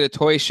 Recently did a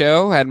toy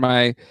show.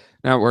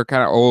 Now we're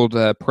kind of old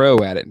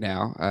pro at it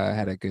now.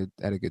 Had a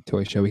good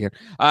toy show weekend.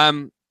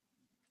 I'm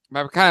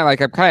kind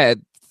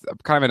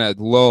of in a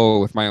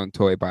lull with my own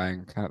toy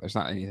buying. There's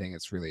not anything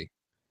that's really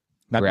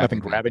nothing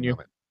grabbing you.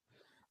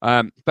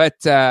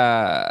 But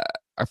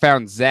I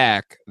found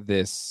Zach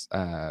this.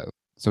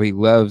 So he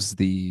loves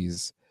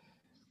these.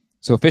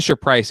 So Fisher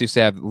Price used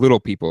to have Little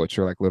People, which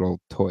are like little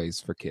toys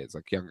for kids,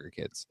 like younger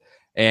kids,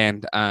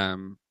 and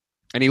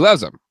he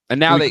loves them. And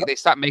now they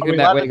stopped making them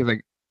that way because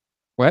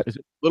what is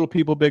it? Little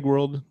People, Big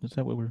World. Is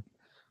that what we're?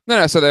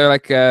 No. So they're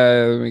like.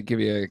 Let me give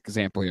you an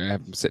example here. I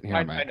have them sitting here.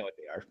 I know what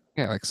they are.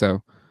 Yeah, like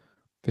so.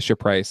 Fisher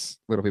Price,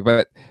 Little People,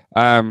 but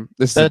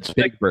this is a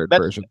Big Bird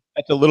version.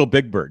 That's a Little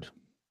Big Bird.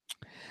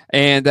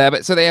 And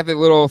but so they have the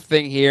little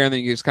thing here, and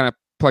then you just kind of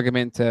plug them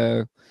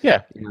into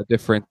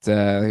different.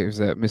 Here's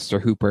a Mr.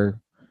 Hooper.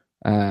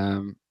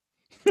 So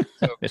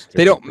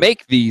they don't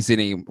make these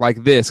any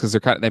like this because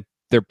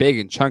they're big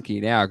and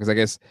chunky now because I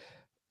guess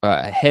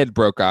a head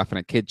broke off and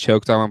a kid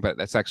choked on them, but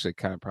that's actually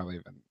kind of probably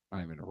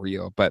not even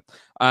real. But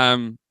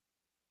again,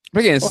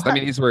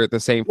 these were the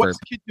same. What's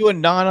the kid doing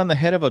gnawing on the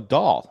head of a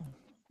doll?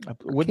 A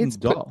wooden kids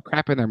doll. Put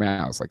crap in their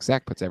mouths. Like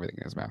Zach puts everything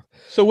in his mouth.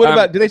 So what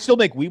about? Do they still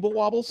make Weeble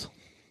Wobbles?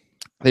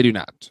 They do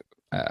not.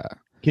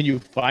 Can you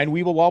find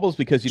Weeble Wobbles?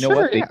 Because you know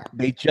what?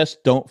 They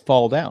just don't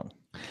fall down.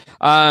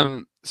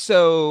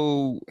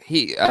 So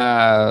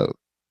I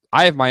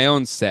have my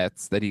own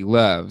sets that he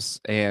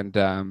loves, and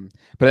but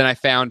then I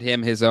found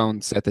him his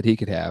own set that he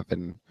could have,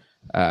 and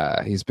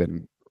he's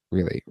been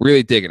really,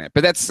 really digging it.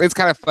 But it's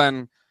kind of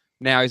fun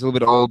now. He's a little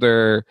bit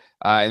older,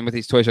 and with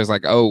these toy shows,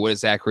 like, oh, what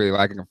does Zach really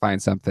like? I can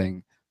find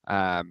something. It's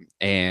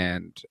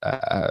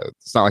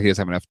not like he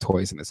doesn't have enough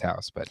toys in his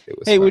house, but it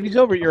was. Hey, when he's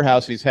over at your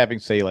house, he's having,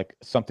 say, like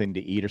something to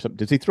eat or something.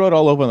 Does he throw it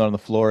all over on the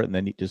floor and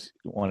then you just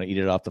want to eat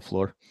it off the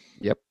floor?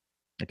 Yep.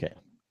 Okay.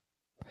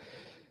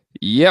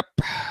 Yep.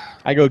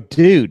 I go,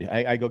 dude.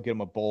 I go get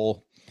him a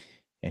bowl,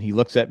 and he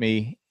looks at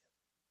me,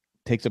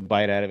 takes a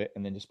bite out of it,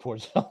 and then just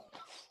pours it out.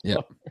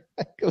 Yep.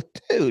 I go,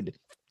 dude.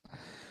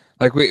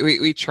 Like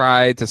we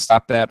tried to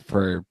stop that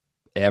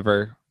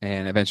forever,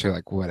 and eventually,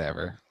 like,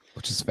 whatever.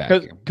 Which is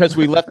vacuum. Because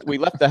we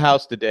left the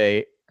house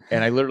today,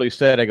 and I literally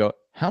said, I go,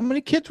 how many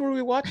kids were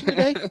we watching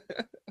today?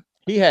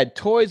 He had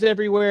toys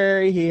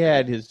everywhere. He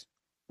had his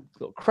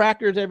little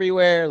crackers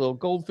everywhere, little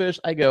goldfish.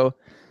 I go,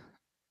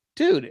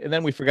 dude. And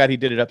then we forgot he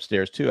did it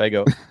upstairs too. I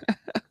go,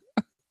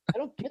 I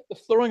don't get the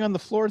throwing on the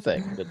floor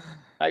thing. But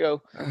I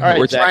go, all right.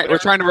 We're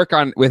trying to work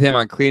with him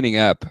on cleaning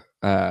up.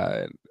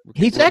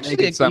 He's actually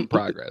making some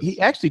progress. He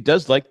actually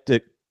does like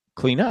to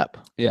clean up.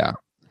 Yeah.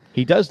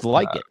 He does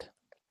like it,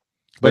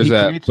 but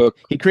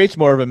he creates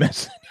more of a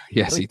mess.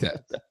 Yes, he does.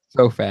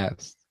 So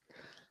fast.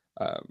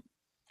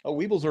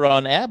 Weebles are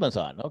on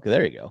Amazon. Okay,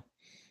 there you go.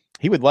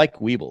 He would like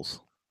Weebles.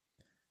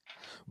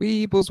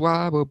 Weebles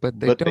wobble, but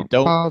they don't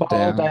fall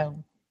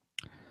down.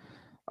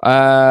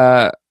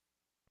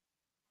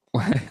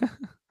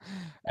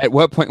 At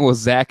what point will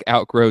Zach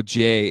outgrow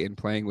Jay in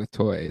playing with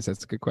toys?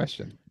 That's a good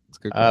question.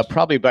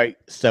 Probably by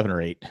 7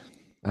 or 8.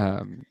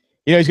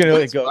 He's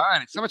gonna go.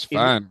 Fun. It's so much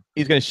fun.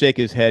 He's gonna shake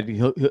his head.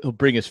 He'll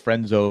bring his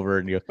friends over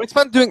and go. But it's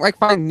fun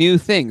finding new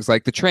things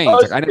like the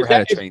trains. I never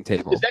had a train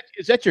table.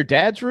 Is that your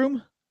dad's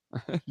room?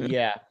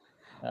 Yeah.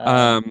 But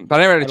I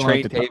never had a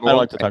train table. I don't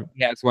like to talk.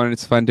 Yeah, it's one. And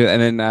it's fun to.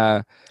 And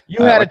then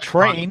you had a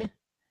train.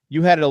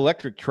 You had an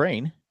electric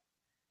train.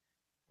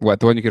 What,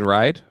 the one you could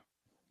ride?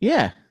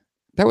 Yeah.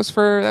 That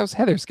was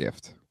Heather's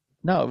gift.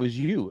 No, it was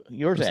you.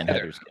 Yours and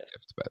Heather's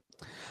gift. But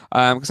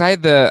because I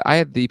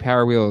had the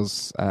Power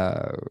Wheels.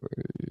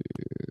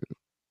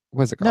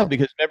 What's it called? No,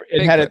 because remember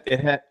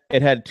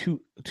it had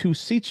two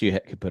seats you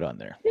could put on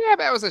there. Yeah, but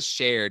that was a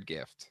shared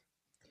gift.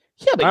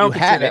 Yeah, but I don't you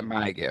had it.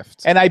 My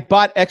gift. And I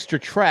bought extra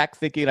track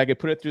thinking I could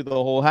put it through the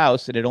whole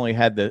house, and it only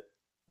had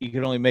you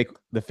could only make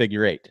the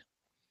figure 8.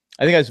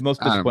 I think I was the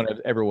most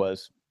disappointed I ever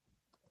was.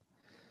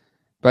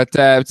 But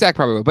Zach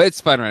probably will. But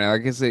it's fun right now.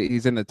 Like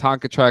he's in the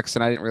Tonka trucks,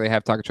 and I didn't really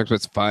have Tonka trucks, but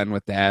it's fun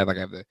with Dad. Like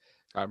I have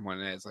got one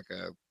that has like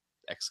a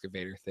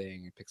excavator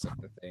thing. He picks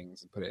up the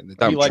things and put it in the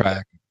dump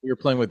truck. You were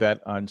playing with that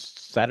on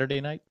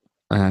Saturday night.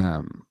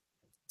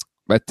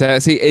 But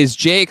see, is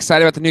Jay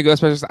excited about the new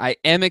Ghostbusters? I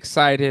am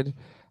excited.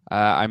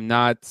 I'm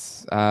not.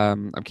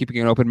 I'm keeping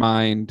an open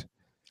mind.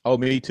 Oh,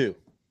 me too.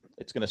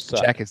 It's gonna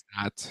suck. Jack is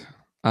not.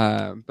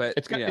 But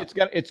it's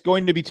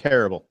going to be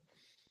terrible.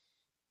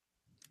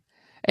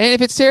 And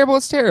if it's terrible,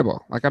 it's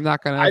terrible. Like I'm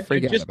not gonna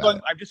freak out about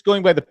it. I'm just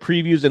going by the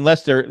previews,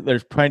 unless they're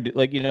trying to,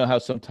 like, how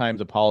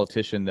sometimes a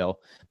politician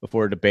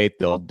before a debate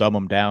they'll dumb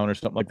them down or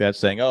something like that,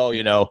 saying,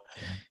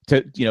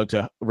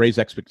 to raise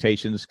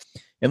expectations.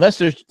 Unless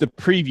there's the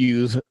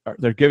previews,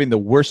 they're giving the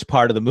worst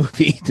part of the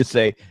movie to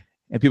say,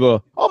 and people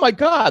go, "Oh my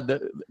God,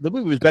 the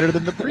movie was better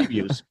than the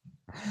previews."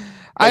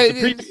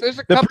 There's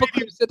a couple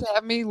clips that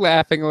have me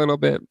laughing a little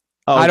bit.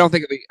 Oh, I don't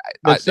think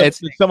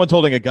it's someone's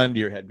holding a gun to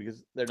your head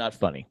because they're not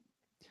funny.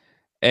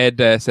 Ed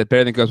said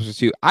better than Ghostbusters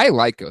 2. I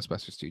like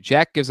Ghostbusters 2.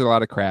 Jack gives it a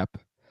lot of crap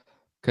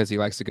because he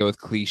likes to go with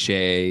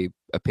cliche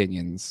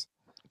opinions.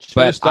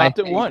 Should have stopped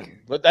at 1.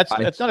 But that's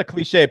not a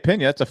cliche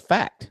opinion. That's a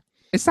fact.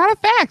 It's not a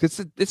fact.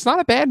 It's not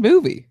a bad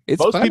movie.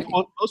 It's funny.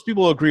 Most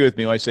people agree with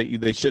me when I say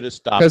they should have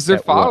stopped because they're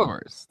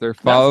followers. 1. They're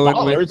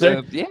following.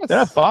 They're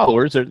not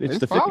followers. It's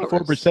the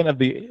 54%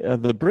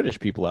 of the British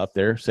people out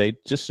there say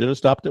just should have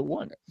stopped at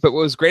 1. But what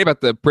was great about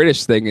the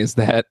British thing is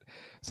that.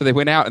 So they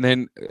went out, and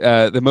then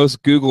the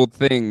most Googled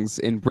things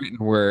in Britain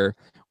were,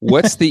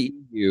 what's the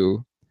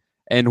EU,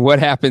 and what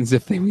happens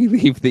if we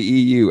leave the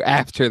EU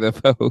after the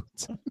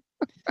vote?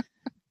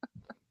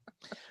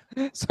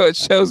 So it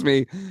shows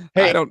me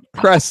I don't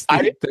trust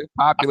the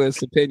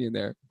populist opinion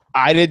there.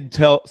 I didn't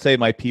say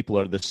my people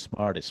are the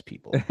smartest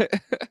people.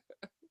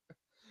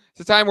 It's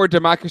a time where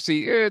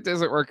democracy it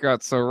doesn't work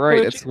out so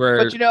right. It's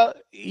where... But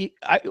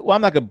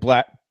I'm not going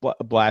to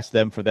blast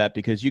them for that,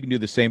 because you can do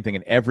the same thing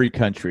in every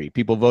country.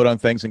 People vote on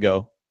things and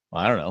go,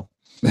 well, I don't know.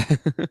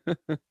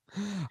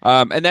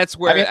 And that's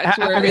where.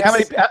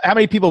 How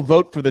many people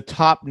vote for the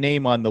top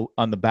name on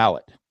the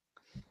ballot?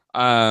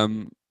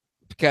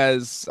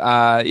 Because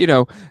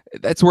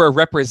that's where a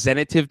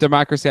representative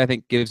democracy, I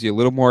think, gives you a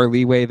little more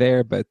leeway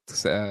there. But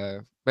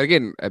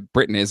again,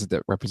 Britain is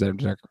a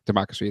representative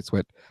democracy. It's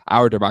what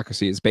our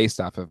democracy is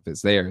based off of,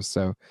 is theirs.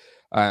 So.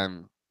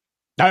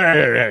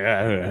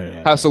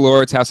 House of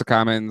Lords, House of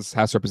Commons,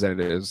 House of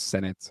Representatives,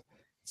 Senate.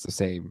 It's the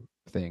same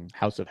thing.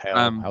 House of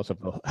Hell, House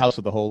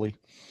of the Holy.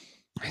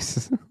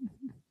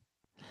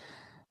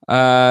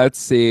 Let's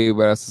see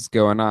what else is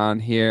going on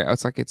here. Oh,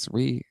 it's like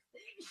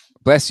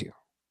bless you,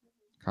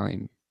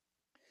 Colleen.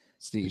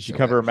 Did she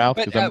cover her mouth?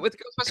 But, with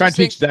Ghostbusters, trying to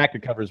teach Zach to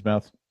cover his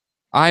mouth.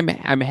 I'm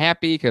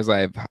happy because I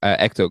have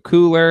Ecto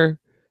Cooler,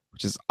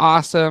 which is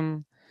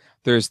awesome.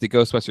 There's the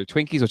Ghostbuster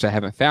Twinkies, which I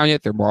haven't found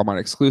yet. They're Walmart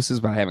exclusives,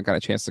 but I haven't got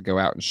a chance to go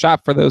out and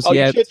shop for those yet.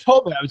 You should have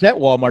told me. I was at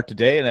Walmart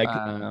today,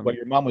 and while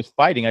your mom was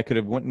fighting, I could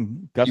have went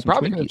and got some Twinkies. You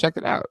probably could have checked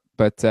it out,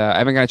 but I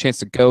haven't got a chance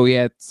to go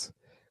yet.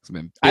 I've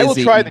been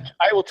busy.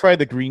 I will try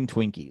the green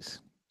Twinkies.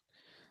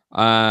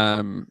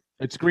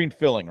 It's green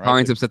filling, right?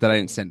 Colleen's upset that I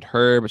didn't send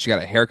her, but she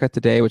got a haircut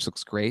today, which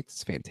looks great.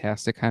 It's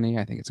fantastic, honey.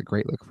 I think it's a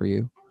great look for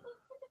you.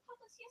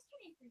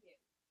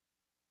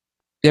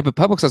 Yeah, but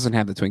Publix doesn't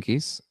have the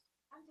Twinkies.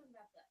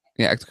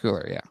 Yeah, Ecto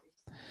Cooler, yeah.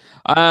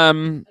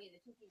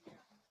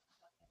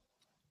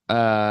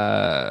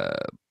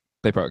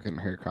 They probably couldn't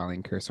hear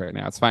Colleen curse right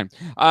now. It's fine.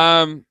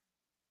 I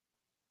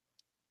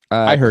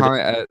heard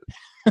Colleen,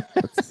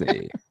 let's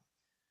see.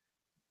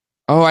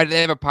 Oh, they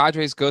have a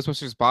Padres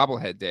Ghostbusters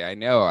bobblehead day. I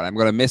know, and I'm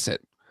going to miss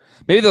it.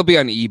 Maybe they'll be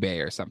on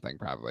eBay or something,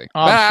 probably. But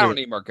I don't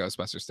need more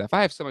Ghostbuster stuff.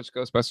 I have so much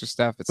Ghostbuster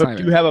stuff. But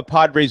do you have a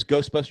Padres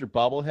Ghostbuster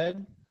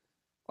bobblehead?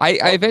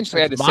 I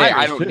eventually had to say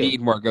I don't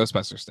need more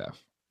Ghostbuster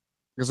stuff.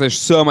 because there's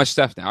so much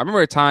stuff now. I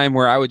remember a time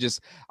where I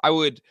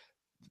would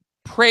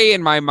pray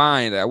in my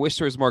mind. I wish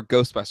there was more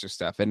Ghostbuster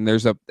stuff, and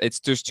there's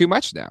too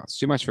much now. It's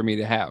too much for me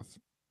to have.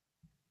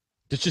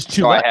 It's just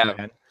too much,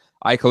 man.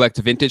 I collect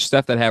vintage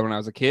stuff that I had when I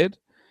was a kid,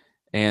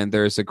 and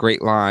there's a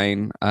great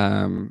line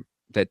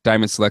that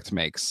Diamond Select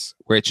makes,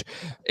 which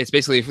it's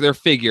basically their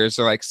figures.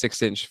 They're like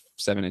 6-inch,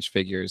 7-inch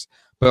figures,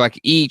 but like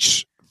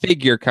each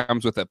figure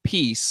comes with a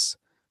piece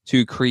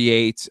to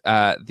create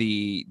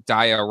the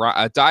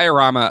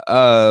diorama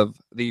of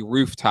the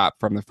rooftop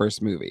from the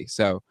first movie.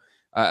 So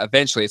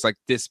eventually, it's like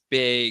this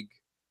big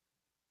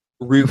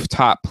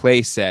rooftop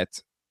play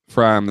set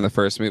from the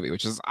first movie,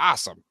 which is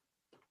awesome.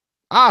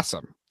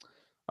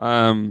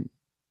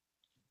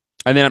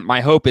 And then my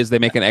hope is they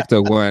make an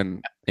Ecto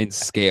 1 in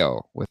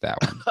scale with that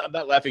one. I'm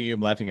not laughing at you.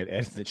 I'm laughing at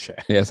Ed in the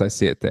chat. Yes, I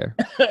see it there.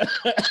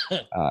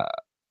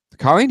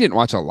 Colleen didn't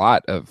watch a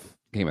lot of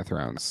Game of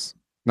Thrones.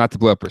 Not to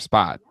blow up her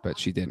spot, but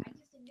she didn't.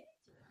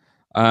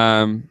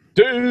 I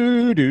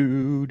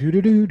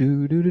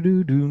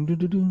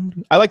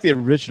like the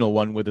original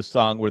one with the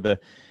song where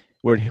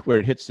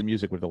it hits the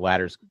music with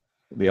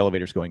the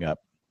elevators going up.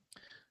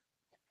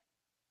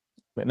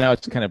 But now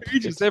it's kind of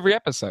just every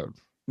episode.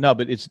 No,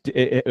 but it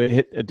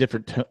hit a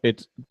different.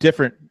 It's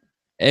different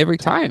every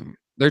time.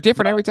 They're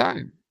different every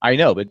time. I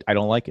know, but I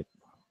don't like it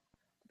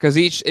because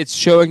it's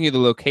showing you the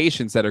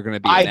locations that are going to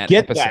be in that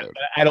episode. That,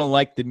 but I don't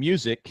like the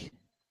music.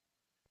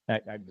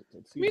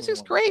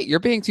 Music's great. You're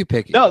being too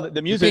picky. No,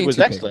 the music was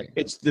excellent.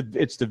 Picky.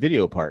 It's the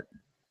video part.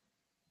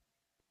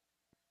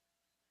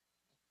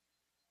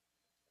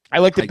 I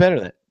liked it better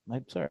than.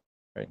 I'm sorry.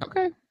 Right.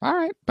 Okay. All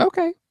right.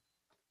 Okay.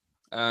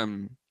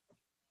 But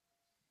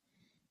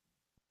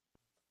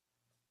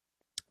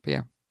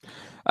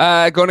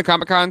yeah. Going to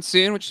Comic-Con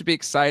soon, which should be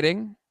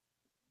exciting.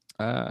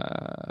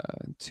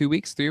 2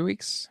 weeks, 3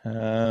 weeks,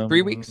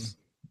 3 weeks.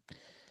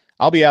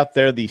 I'll be out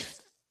there the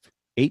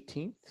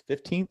 18th,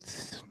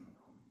 15th.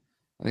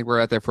 I think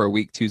we're out there for a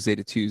week, Tuesday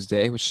to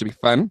Tuesday, which should be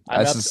fun.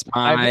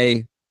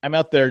 I'm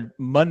out there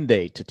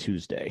Monday to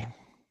Tuesday.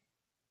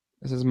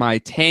 This is my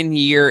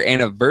 10-year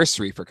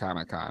anniversary for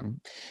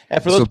Comic-Con.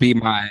 This will be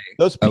my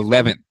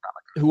 11th.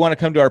 Who want to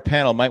come to our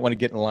panel might want to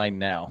get in line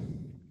now.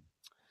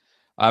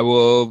 I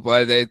will.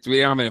 We don't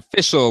have an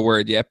official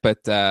word yet, but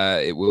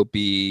it will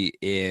be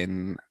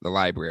in the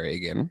library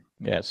again.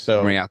 Yeah,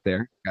 so way out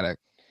there. You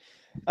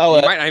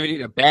might not even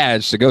need a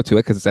badge to go to it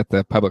because it's at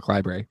the public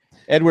library.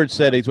 Edward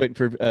said he's waiting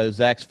for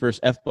Zach's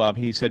first F-bomb.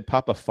 He said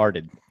Papa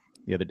farted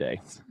the other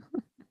day.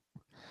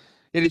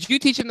 Yeah, did you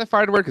teach him the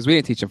fart word? Because we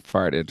didn't teach him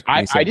farted.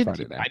 I didn't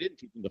teach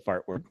him the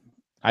fart word.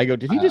 I go,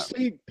 did he just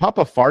say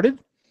Papa farted?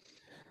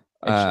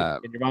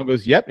 And your mom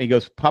goes, yep. And he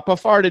goes, Papa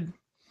farted.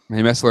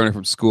 He must learn it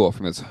from school,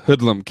 from his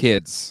hoodlum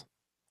kids.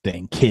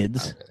 Dang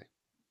kids.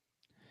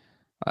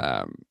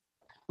 Well,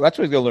 that's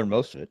where he's going to learn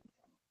most of it.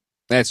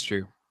 That's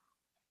true.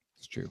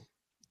 It's true.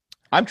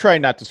 I'm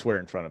trying not to swear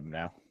in front of him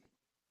now.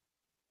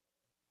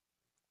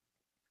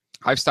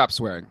 I've stopped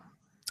swearing.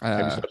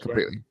 Completely.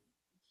 Swearing?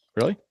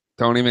 Really?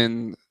 Don't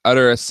even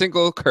utter a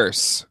single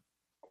curse.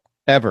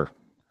 Ever?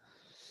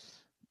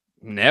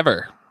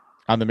 Never.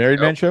 On the Married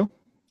Man Show?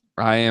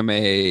 I am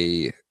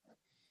a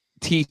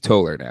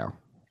teetotaler now.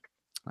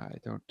 I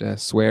don't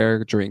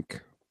swear, drink.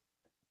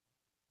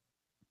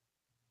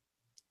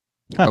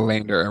 A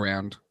lander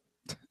around.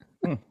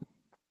 But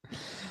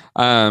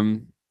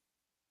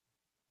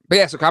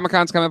yeah, so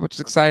Comic-Con's coming up, which is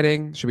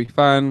exciting. Should be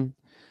fun.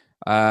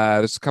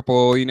 There's a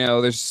couple,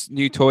 there's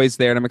new toys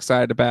there, and I'm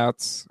excited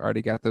about.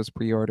 Already got those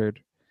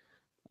pre-ordered.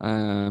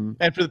 And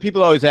for the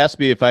people who always ask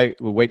me if I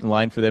will wait in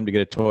line for them to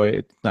get a toy,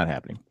 it's not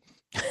happening.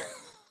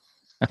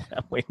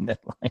 I'm waiting in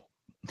line.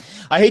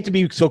 I hate to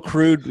be so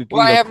crude. Well,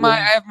 I have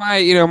my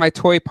my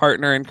toy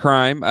partner in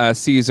crime,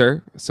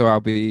 Caesar. So I'll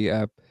be.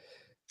 A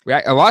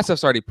lot of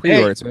stuff's already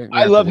pre-ordered. Hey, so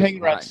I love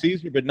hanging around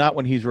Caesar, but not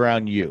when he's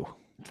around you.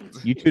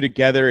 You two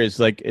together is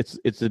like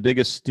it's the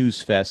biggest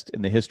snooze fest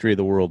in the history of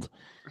the world.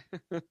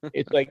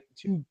 It's like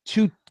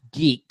two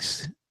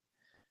geeks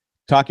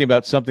talking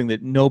about something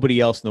that nobody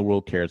else in the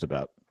world cares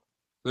about.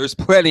 There's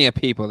plenty of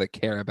people that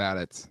care about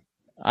it.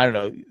 I don't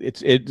know.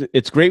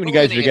 It's great when you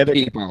guys are together.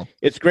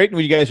 It's great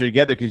when you guys are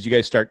together because you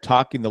guys start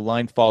talking. The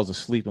line falls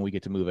asleep, and we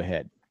get to move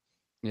ahead.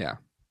 Yeah.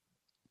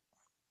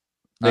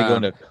 They go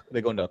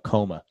into a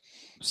coma.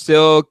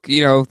 Still,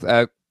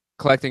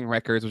 collecting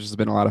records, which has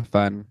been a lot of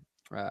fun.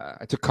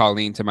 I took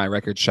Colleen to my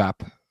record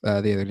shop the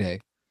other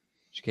day.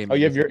 She came. Oh,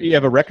 you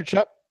have a record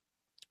shop?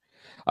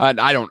 I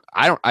don't.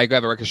 I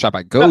have a record shop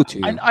I go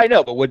to. I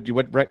know, but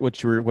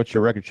what's your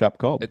record shop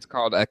called? It's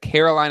called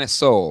Carolina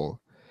Soul.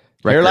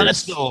 Carolina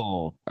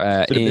Soul.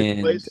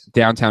 In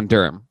downtown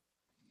Durham.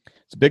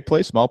 It's a big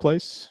place, small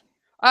place.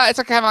 It's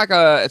like kind of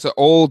like it's an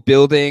old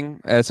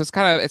building. So it's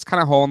kind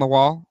of hole in the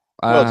wall.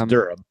 Well, it's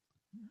Durham.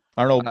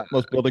 Aren't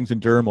most buildings in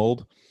Durham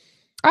old?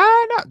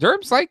 No,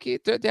 Durham's like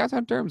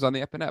downtown Durham's on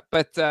the up and up.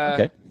 But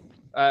okay.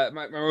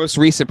 My most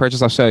recent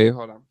purchase, I'll show you.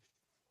 Hold on.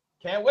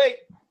 Can't wait.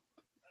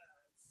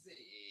 Let's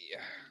see.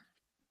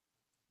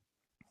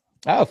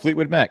 Oh,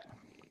 Fleetwood Mac.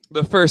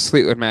 The first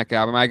Fleetwood Mac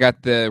album. I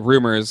got the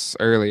rumors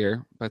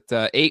earlier, but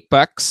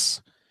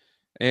 $8,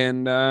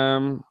 and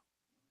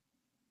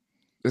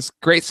this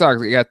great song.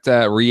 We got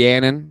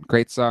Rhiannon,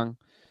 great song.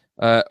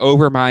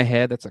 Over My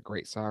Head, that's a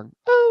great song.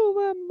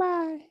 Over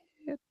my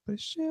head, but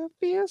sure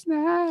feels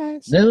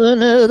nice. No,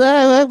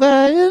 And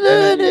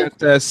then you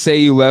got Say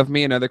You Love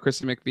Me, another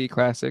Kristen McVie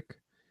classic,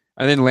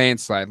 and then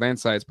Landslide.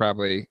 Landslide's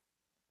probably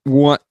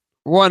one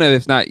of,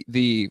 if not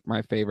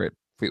my favorite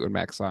Fleetwood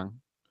Mac song.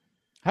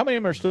 How many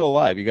of them are still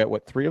alive? You got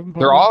what, 3 of them?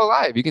 They're all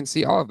alive. You can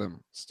see all of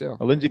them still.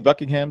 Lindsey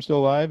Buckingham's still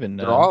alive, and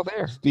they're all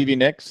there. Stevie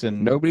Nicks,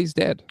 and nobody's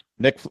dead.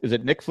 Is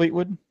it Nick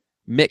Fleetwood?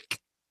 Mick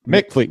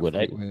Fleetwood.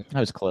 I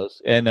was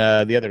close. And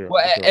the other.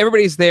 Well,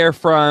 everybody's there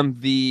from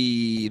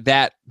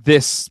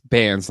this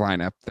band's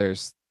lineup.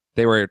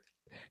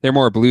 They're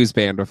more a blues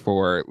band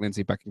before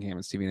Lindsey Buckingham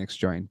and Stevie Nicks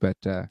joined. But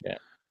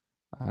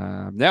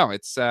no,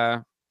 it's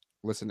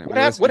listen. What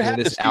happened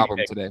to this album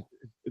Nicks today?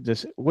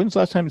 When's the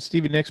last time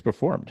Stevie Nicks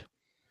performed?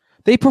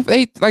 They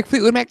like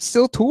Fleetwood Mac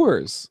still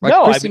tours. Like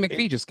Christy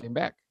McVie just came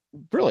back.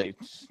 Really?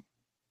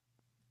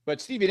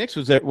 But Stevie Nicks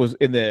was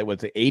in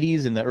the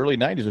 80s and the early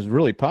 90s was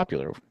really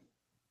popular.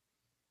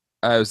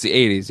 It was the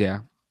 80s, yeah.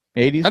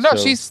 80s? No,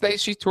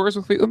 she tours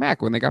with Fleetwood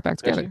Mac when they got back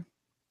together.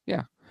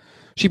 Yeah.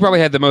 She probably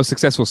had the most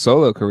successful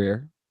solo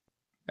career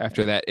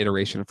after that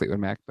iteration of Fleetwood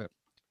Mac. But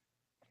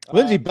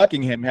Lindsey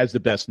Buckingham has the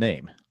best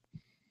name.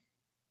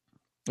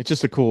 It's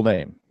just a cool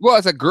name. Well,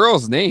 it's a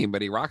girl's name,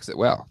 but he rocks it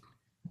well.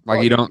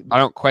 Like I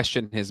don't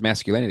question his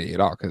masculinity at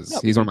all because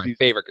he's one of my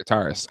favorite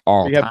guitarists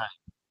all time.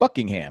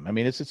 Buckingham. I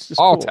mean, it's just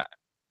all cool. Time.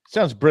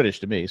 Sounds British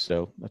to me,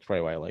 so that's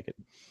probably why I like it.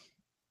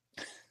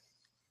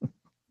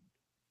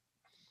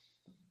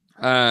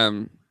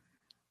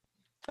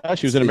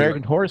 She was in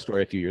American Horror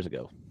Story a few years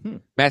ago.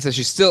 Matt says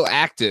she's still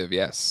active.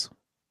 Yes.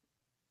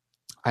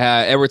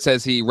 Edward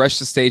says he rushed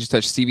the stage to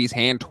touch Stevie's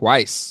hand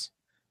twice.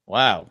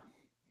 Wow,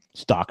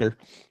 stalker.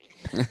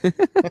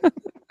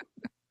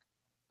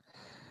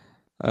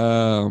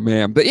 Oh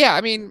man, but yeah, I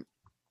mean,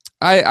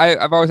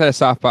 I've always had a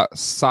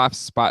soft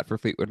spot for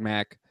Fleetwood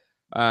Mac.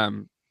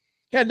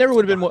 It never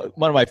would have been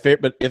one of my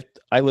favorite. But if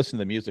I listen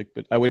to the music,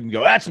 but I wouldn't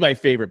go, that's my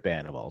favorite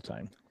band of all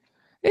time.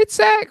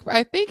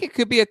 I think it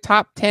could be a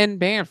top 10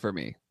 band for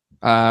me.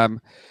 It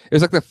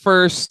was like the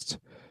first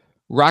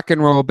rock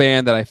and roll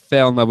band that I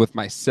fell in love with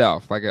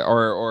myself, like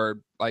or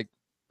like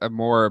a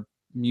more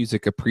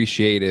music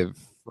appreciative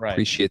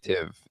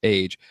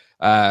age.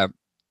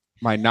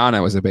 My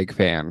Nana was a big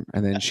fan,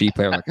 and then she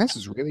played. I'm like, this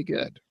is really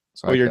good.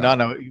 So your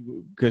Nana,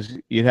 because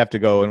you'd have to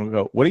go and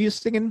go, what are you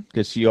singing?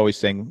 Because she always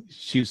sang.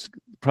 She's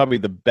probably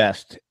the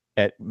best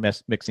at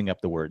mixing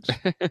up the words.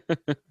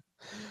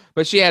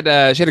 But she had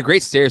a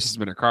great stereo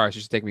system in her car. She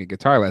used to take me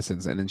guitar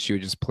lessons, and then she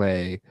would just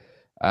play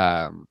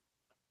the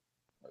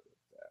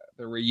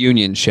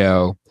reunion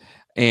show.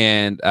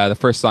 And the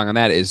first song on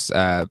that is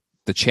The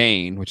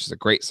Chain, which is a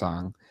great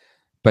song.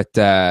 But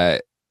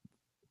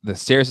the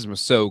stereo system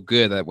was so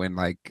good that when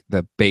like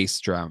the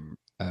bass drum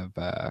of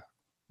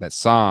that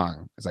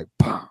song is like,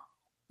 bah,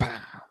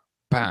 bah,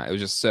 bah, it was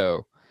just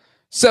so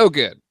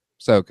good.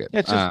 So good.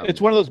 Yeah,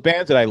 it's one of those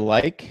bands that I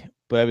like,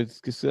 but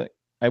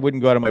I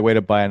wouldn't go out of my way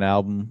to buy an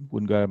album.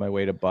 Wouldn't go out of my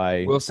way to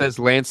buy. Will says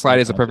Landslide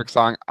is a perfect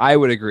song. I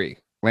would agree.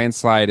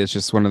 Landslide is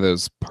just one of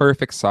those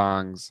perfect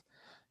songs.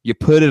 You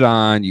put it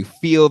on, you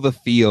feel the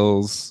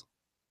feels.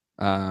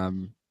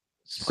 So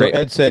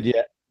Ed said,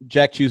 yeah,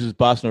 Jack chooses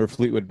Boston over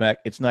Fleetwood Mac.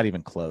 It's not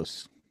even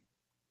close.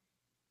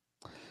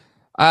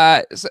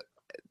 So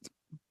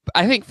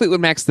I think Fleetwood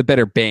Mac's the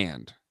better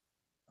band.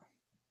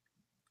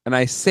 And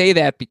I say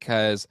that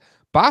because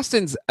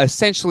Boston's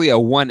essentially a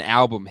one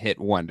album hit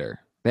wonder.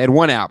 They had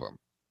one album.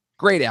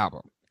 Great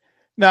album.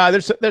 No,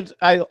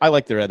 I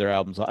like their other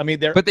albums. I mean,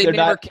 they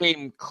never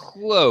came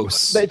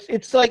close.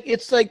 It's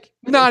like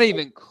not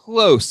even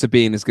close to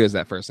being as good as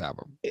that first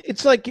album.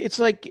 It's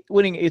like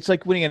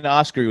winning an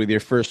Oscar with your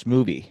first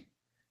movie.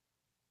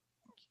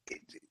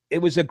 It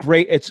was a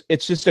great.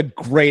 It's just a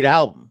great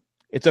album.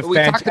 It's a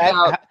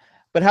fantastic.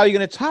 But how are you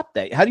going to top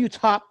that? How do you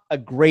top a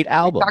great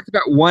album? We talked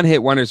about one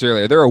hit wonders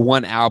earlier. They're a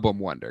one album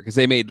wonder because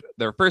they made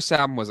their first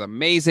album was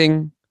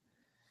amazing.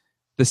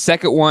 The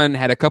second one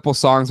had a couple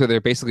songs where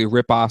they're basically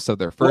rip-offs of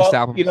their first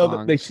album. You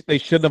know, they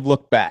shouldn't have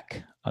looked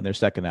back on their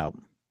second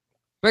album.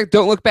 But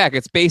don't look back.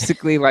 It's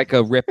basically like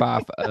a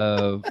rip-off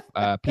of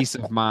Peace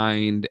of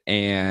Mind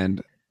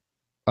and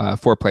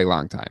Foreplay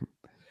Long Time.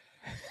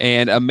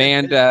 And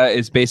Amanda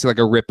is basically like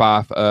a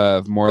rip-off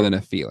of More Than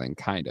a Feeling,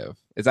 kind of.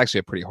 It's actually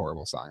a pretty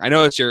horrible song. I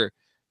know it's you're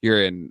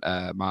in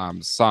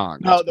Mom's song.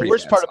 No, the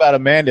worst part about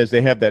Amanda is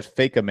they have that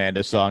fake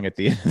Amanda song at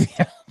the end of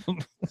the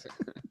album.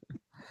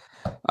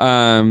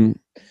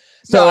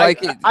 So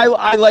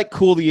I like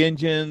Cool the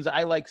Engines.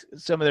 I like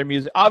some of their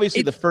music.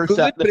 Obviously, the first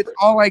album, but it's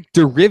all like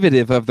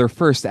derivative of their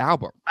first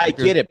album. I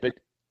get it, but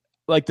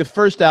like the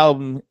first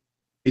album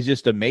is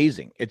just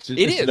amazing. It's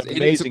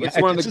amazing.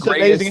 It's one of the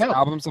greatest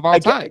albums of all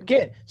time.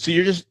 Again, so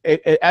you're just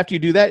after you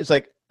do that, it's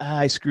like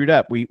I screwed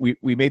up. We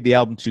made the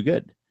album too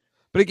good.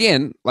 But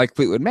again, like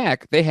Fleetwood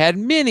Mac, they had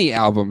many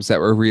albums that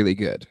were really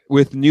good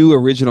with new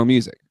original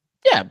music.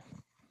 Yeah,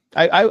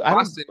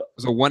 Boston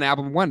was a one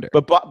album wonder.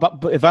 But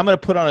if I'm going to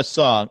put on a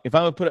song, if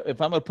I'm going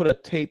to put a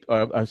tape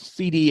or a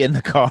CD in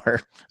the car,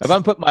 if I'm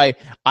going to put my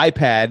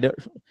iPad,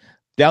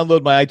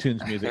 download my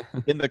iTunes music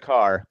in the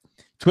car,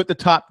 put the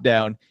top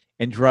down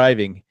and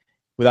driving,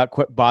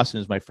 Boston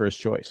is my first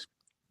choice.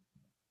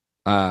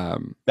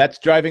 That's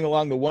driving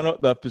along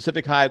the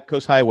Pacific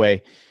Coast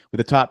Highway with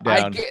the top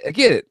down. I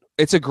get it.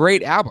 It's a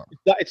great album.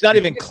 It's not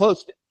even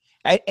close to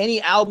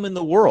any album in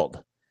the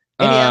world.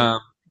 Any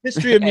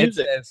history of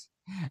music.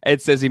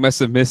 It says he must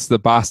have missed the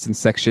Boston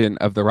section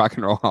of the Rock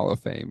and Roll Hall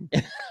of Fame.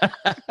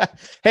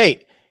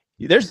 Hey,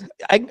 there's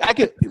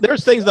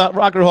things about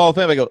Rock and Roll Hall of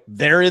Fame. I go,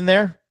 they're in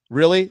there,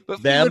 really? But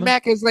Fleetwood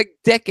Mac is like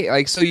decade.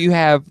 Like, so you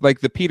have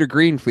like the Peter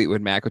Green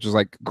Fleetwood Mac, which is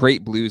like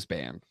great blues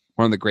band,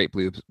 one of the great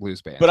blues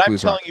bands. But I'm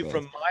telling you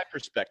from my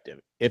perspective,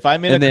 if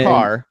I'm in a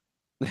car,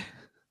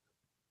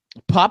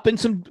 popping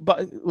some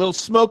little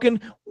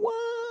smoking,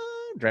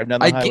 driving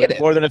down the highway,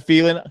 More Than a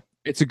Feeling.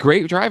 It's a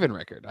great driving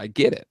record. I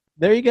get it.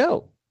 There you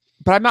go.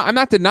 But I'm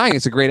not denying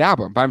it's a great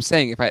album. But I'm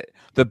saying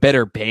the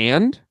better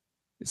band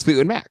is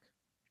Fleetwood Mac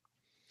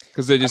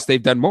because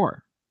they've done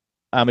more.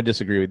 I'm gonna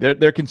disagree with you.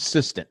 They're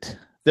consistent.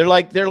 They're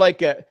like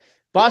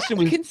Boston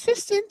was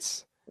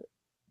consistent.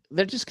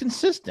 They're just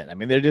consistent. I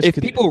mean, they're just. If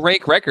people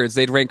rank records,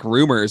 they'd rank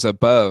Rumors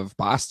above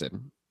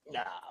Boston.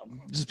 No,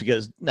 just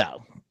because.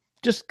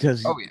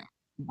 Oh yeah,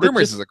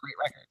 Rumors is a great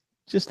record.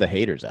 Just the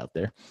haters out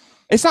there.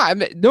 It's not.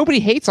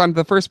 Nobody hates on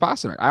the first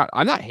Boston record.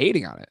 I'm not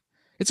hating on it.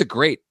 It's a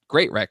great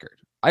record.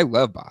 I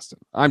love Boston.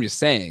 I'm just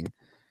saying,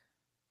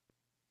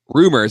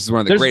 Rumors is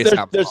one of the greatest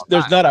albums.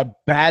 There's not a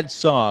bad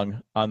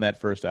song on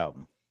that first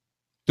album.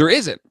 There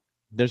isn't.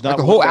 There's not.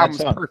 The whole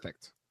album's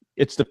perfect.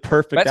 It's the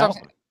perfect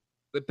album.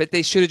 But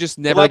they should have just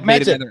never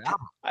made another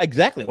album.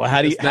 Exactly. Well,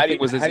 how do you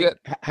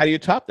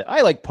top that? I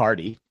like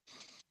Party.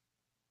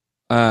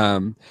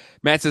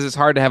 Matt says it's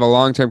hard to have a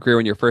long-term career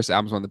when your first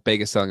album is one of the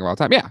biggest selling of all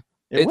time. Yeah,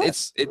 it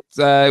was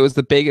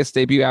the biggest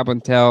debut album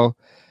until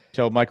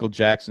Michael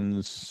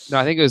Jackson's. No,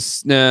 I think it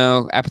was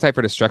Appetite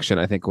for Destruction.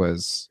 I think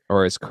was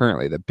or is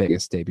currently the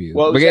biggest debut.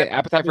 Well,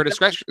 Appetite for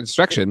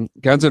Destruction.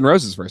 Guns N'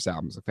 Roses' first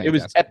album is it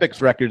was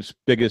Epic's Records'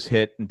 biggest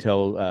hit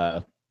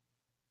until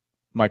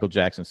Michael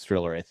Jackson's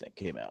Thriller, I think,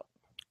 came out.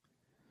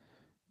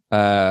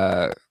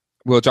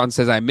 Will Johnson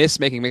says I miss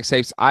making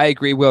mixtapes. I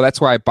agree, Will.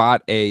 That's why I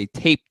bought a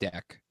tape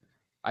deck.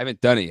 I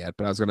haven't done it yet,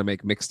 but I was going to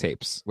make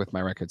mixtapes with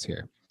my records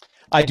here.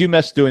 I do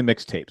miss doing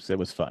mixtapes. It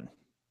was fun.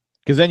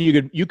 Because then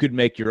you could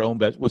make your own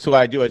best. So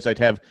what I do is I'd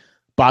have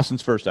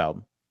Boston's first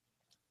album,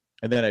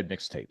 and then I'd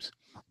mix tapes.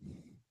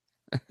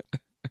 It's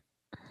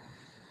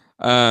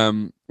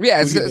like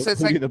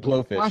the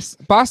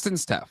Blowfish.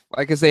 Boston's tough.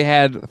 Like, because they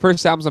had the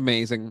first album's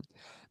amazing.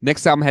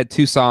 Next album had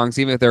 2 songs,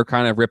 even if they were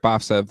kind of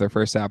rip-offs of their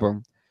first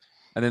album,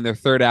 and then their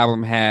third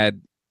album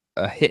had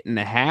a hit and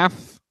a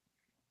half,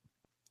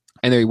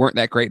 and they weren't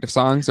that great of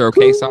songs. They're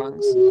okay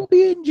songs.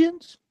 The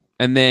Engines.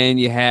 And then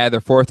you had their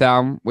fourth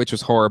album, which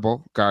was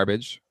horrible,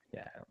 garbage.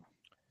 Yeah.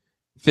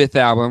 Fifth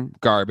album,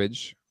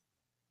 garbage.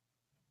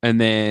 And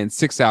then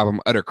sixth album,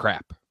 utter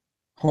crap.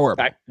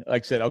 Horrible. Like I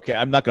said, okay,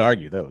 I'm not going to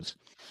argue those.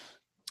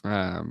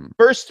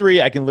 First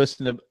 3, I can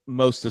listen to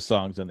most of the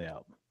songs on the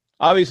album.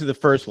 Obviously, the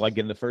first one,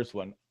 the first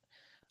one,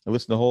 I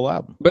listen to the whole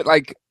album. But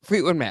like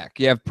Fleetwood Mac,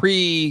 you have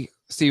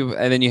Steve,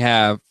 and then you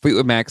have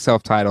Fleetwood Mac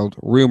self-titled,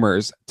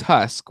 Rumors,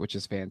 Tusk, which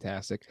is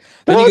fantastic.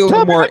 Then you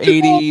go more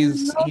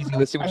 80s, easy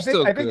listening, which is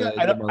still good.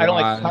 I don't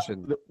like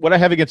what I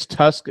have against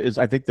Tusk is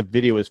I think the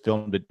video was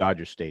filmed at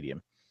Dodger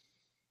Stadium.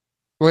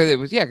 Well, it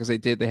was because they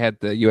had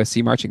the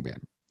USC marching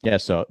band. Yeah,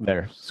 so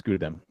there, screw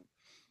them.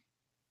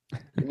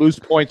 Lose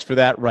points for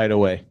that right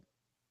away.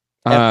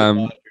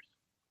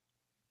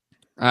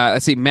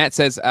 Let's see. Matt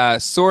says,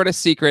 sort of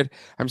secret.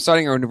 I'm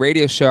starting a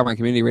radio show on my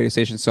community radio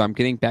station, so I'm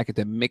getting back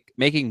into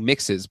making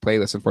mixes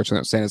playlists. Unfortunately,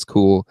 I'm saying as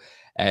cool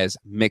as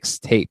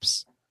mixed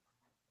tapes.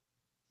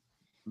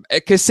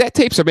 Cassette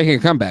tapes are making a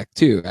comeback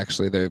too.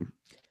 Actually, they're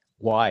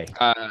why?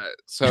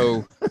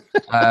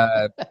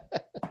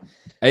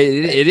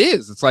 It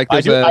is. It's like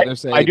I do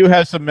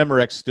have some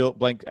Memorex still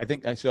blank. I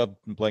think I still have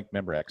blank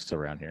Memorex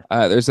around here.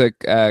 There's a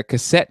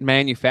cassette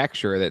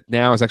manufacturer that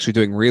now is actually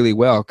doing really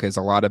well because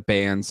a lot of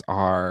bands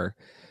are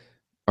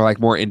like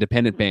more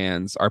independent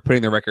bands are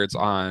putting their records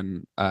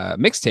on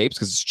mixtapes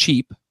because it's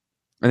cheap,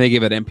 and they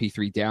give it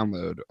MP3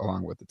 download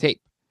along with the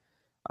tape.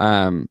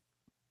 But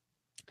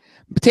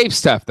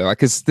tape's tough though,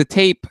 because the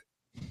tape,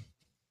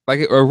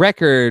 like a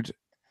record,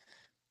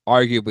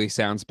 arguably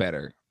sounds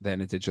better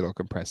than a digital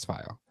compressed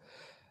file.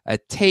 A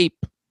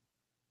tape,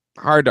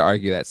 hard to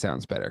argue that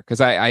sounds better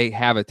because I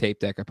have a tape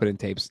deck. I put in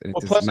tapes, and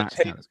it does not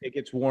sound. It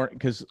gets worn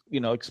because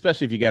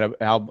especially if you got an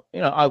album,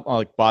 I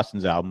like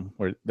Boston's album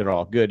where they're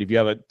all good. If you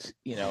have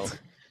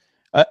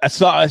a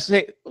song, I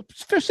say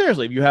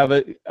seriously, if you have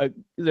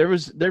there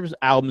was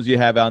albums you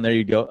have out there,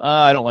 you go,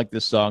 I don't like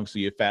this song, so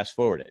you fast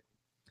forward it.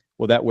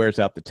 Well, that wears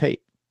out the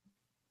tape.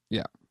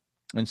 Yeah,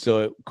 and so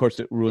of course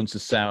it ruins the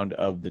sound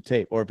of the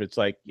tape. Or if it's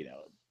like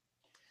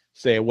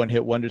say a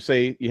one-hit wonder.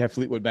 Say you have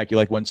Fleetwood Mac, you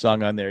like one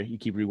song on there, you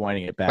keep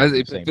rewinding it back. To the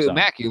same Fleetwood song.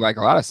 Mac, you like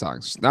a lot of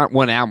songs, not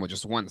one album,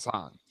 just one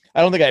song.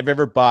 I don't think I've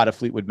ever bought a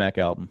Fleetwood Mac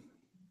album.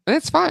 And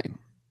it's fine.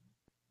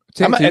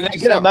 I'm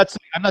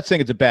not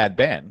saying it's a bad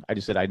band. I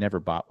just said I never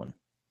bought one.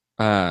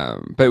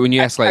 But when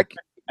you ask like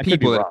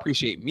people that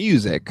appreciate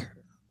music,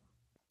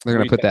 they're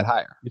going to put that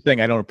higher. You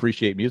think I don't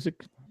appreciate music?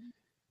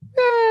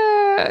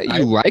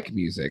 You like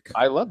music.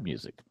 I love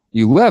music.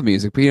 You love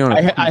music, but you don't.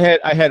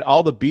 I had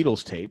all the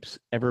Beatles tapes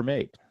ever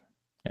made,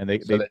 and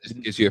that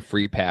just gives you a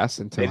free pass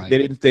until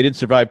they didn't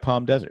survive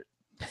Palm Desert.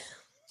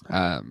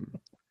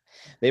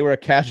 They were a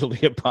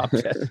casualty of Palm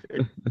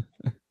Desert.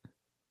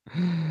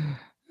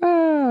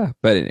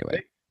 But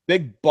anyway,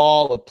 big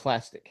ball of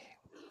plastic.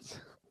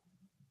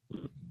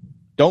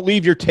 Don't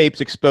leave your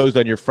tapes exposed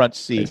on your front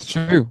seat. It's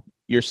true.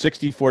 Your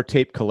 64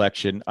 tape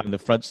collection on the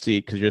front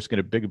seat because you're just going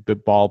to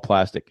big ball of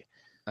plastic.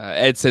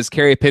 Ed says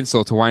carry a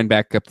pencil to wind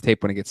back up the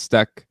tape when it gets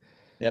stuck.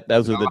 Yep,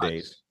 those are the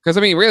days. Because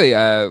I mean, really,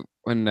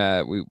 when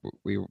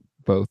we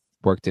both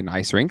worked in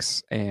ice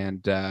rinks,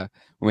 and when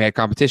we had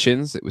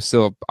competitions, it was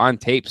still on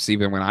tapes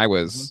even when I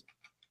was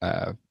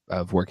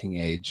of working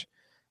age.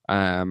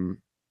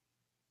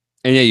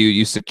 And yeah, you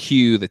used to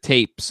cue the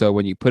tape, so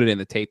when you put it in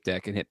the tape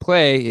deck and hit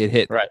play, it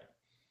hit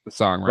the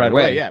song right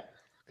away. Yeah,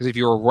 because if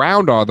you were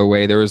around all the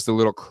way, there was the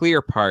little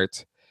clear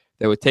part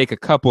that would take a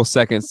couple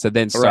seconds to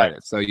then start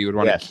it. So you would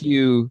want to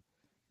cue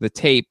the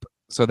tape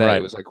so that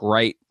it was like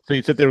right. So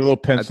you sit there with a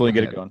little pencil and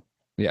get it going.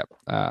 Yeah.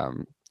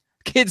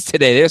 Kids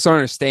today, they just don't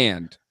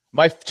understand.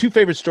 My two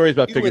favorite stories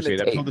about figure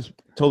skating, I've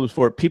told this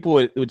before, people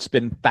would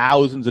spend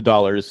thousands of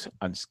dollars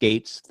on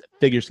skates,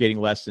 figure skating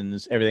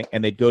lessons, everything,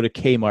 and they'd go to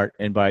Kmart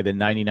and buy the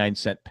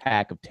 99-cent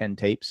pack of 10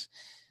 tapes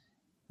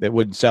that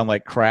wouldn't sound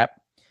like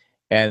crap.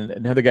 And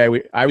another guy,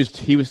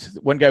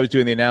 one guy was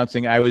doing the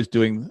announcing, I was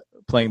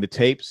playing the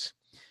tapes.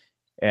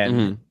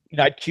 And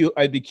I'd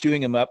be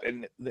queuing him up,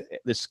 and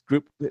this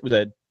group, it was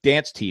a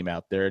dance team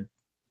out there,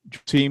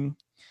 and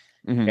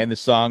the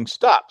song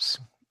stops.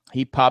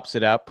 He pops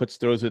it out,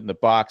 throws it in the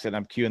box, and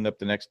I'm queuing up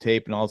the next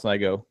tape, and all of a sudden I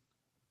go,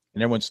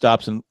 and everyone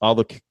stops, and all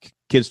the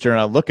kids turn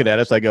around looking at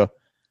us. I go,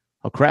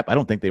 oh crap, I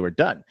don't think they were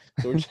done.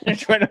 So we're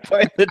trying to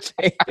find the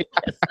tape.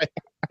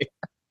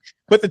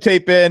 Put the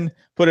tape in,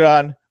 put it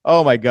on.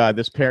 Oh my God,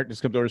 this parent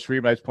just comes over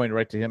screaming. I was pointing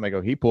right to him. I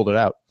go, he pulled it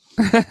out.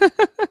 That's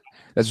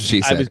what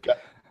she said.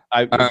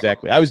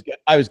 Exactly. I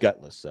was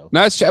gutless. So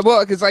no, it's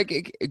well, because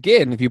like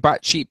again, if you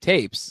bought cheap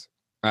tapes,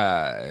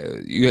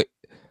 you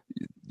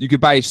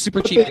could buy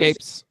super cheap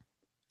tapes.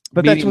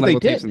 But that's what they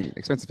did. And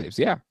expensive tapes,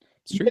 yeah.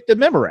 You get the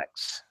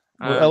Memorex,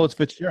 where Ellis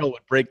Fitzgerald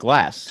would break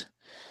glass.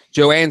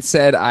 Joanne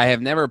said, "I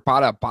have never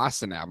bought a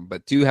Boston album,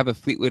 but do have a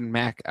Fleetwood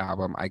Mac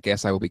album. I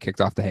guess I will be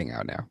kicked off the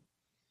Hangout now."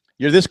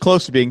 You're this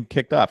close to being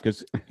kicked off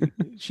because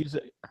she's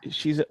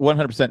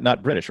 100%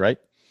 not British, right?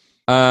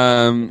 If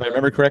I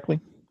remember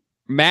correctly.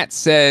 Matt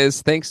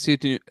says, thanks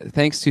to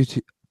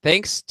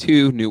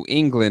New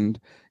England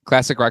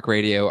classic rock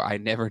radio, I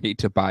never need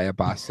to buy a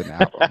Boston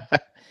album.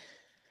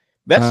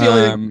 That's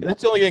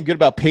the only thing good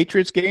about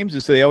Patriots games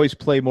is they always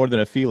play more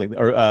than a feeling,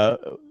 or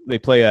they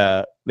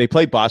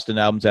play Boston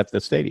albums at the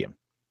stadium.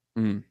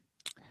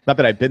 Not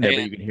that I've been there,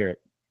 but you can hear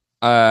it.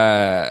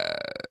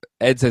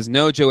 Ed says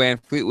no. Joanne,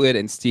 Fleetwood,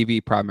 and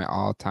Stevie probably my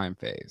all-time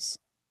phase.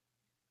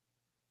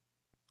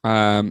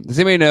 Does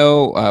anybody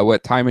know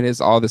what time it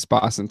is? All this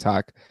Boston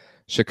talk.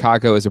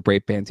 Chicago is a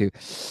great band too.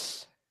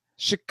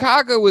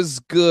 Chicago was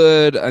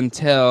good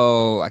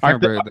until I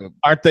can't remember.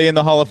 Aren't they in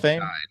the Hall of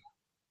Fame?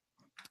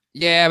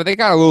 Yeah, but they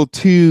got a little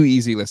too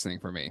easy listening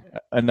for me.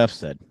 Enough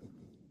said.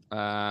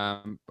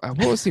 What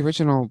was the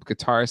original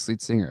guitarist,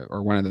 lead singer,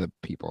 or one of the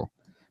people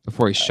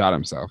before he shot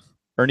himself?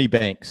 Ernie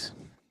Banks.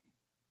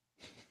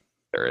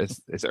 There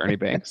is Ernie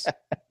Banks?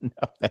 No,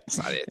 that's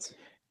not it.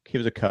 He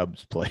was a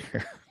Cubs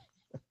player.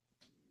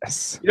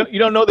 Yes. You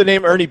don't know the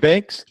name Ernie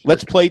Banks?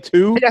 Let's Play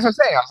 2? Yeah, that's what I'm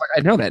saying. I was like,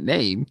 I know that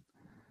name.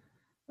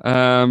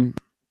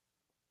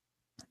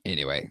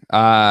 Anyway,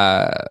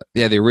 yeah,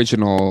 the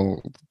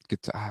original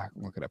guitar.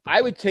 Look it up.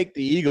 I would take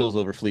the Eagles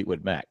over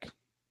Fleetwood Mac.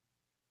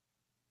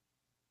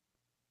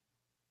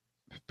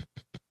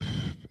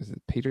 Is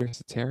it Peter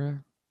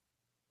Cetera?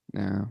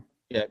 No.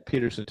 Yeah,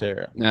 Peter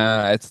Cetera.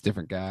 No, it's a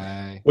different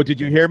guy. What did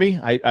you hear me?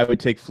 I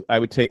would take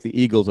the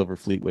Eagles over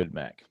Fleetwood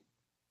Mac.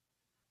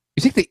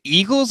 You take the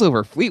Eagles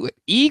over Fleetwood?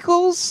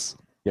 Eagles?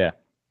 Yeah.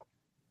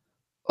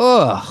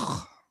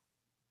 Ugh.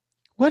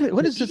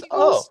 What is this?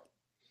 Oh,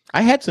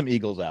 I had some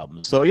Eagles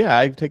albums, so yeah,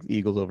 I take the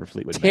Eagles over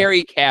Fleetwood Mac.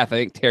 Terry Kath. I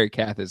think Terry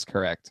Kath is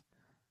correct.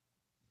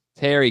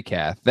 Terry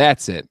Kath.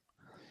 That's it.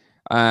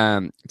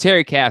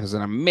 Terry Kath is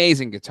an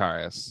amazing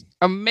guitarist,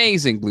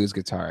 amazing blues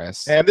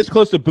guitarist. And I'm this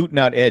close to booting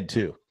out Ed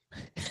too.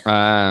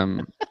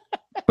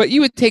 But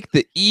you would take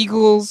the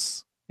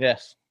Eagles?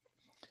 Yes.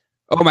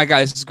 Oh my God,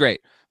 this is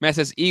great. Matt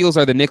says Eagles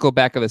are the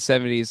Nickelback of the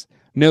 70s.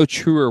 No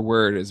truer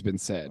word has been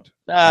said.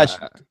 All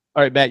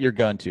right, Matt, you're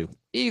gone too.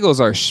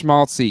 Eagles are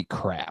schmaltzy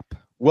crap.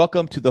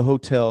 Welcome to the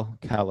Hotel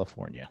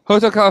California.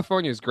 Hotel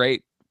California is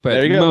great,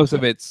 but most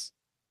of it's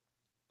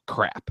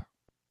crap.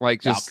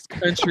 Like just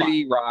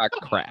country rock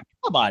crap.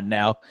 Come on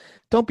now.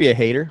 Don't be a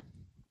hater.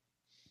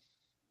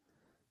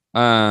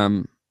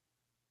 Blech.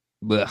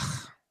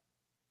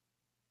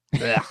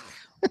 Yeah,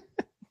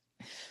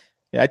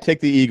 I take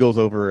the Eagles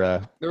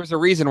over. There was a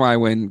reason why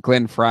when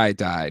Glenn Frey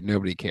died,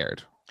 nobody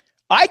cared.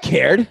 I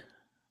cared.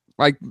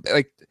 Like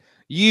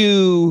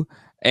you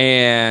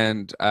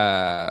and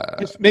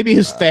maybe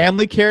his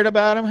family cared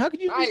about him. How could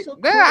you be so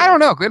cool? I don't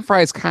know. Glenn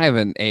Frey is kind of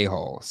an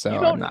a-hole. So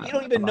you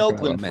don't even know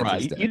Glenn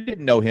Frey. You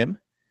didn't know him.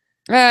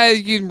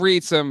 You can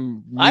read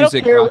some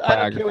music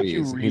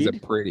biographies. He's a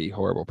pretty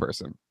horrible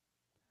person.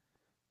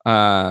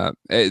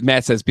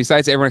 Matt says,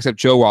 besides everyone except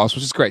Joe Walsh,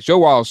 which is great. Joe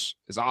Walsh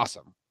is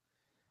awesome.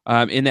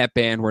 In that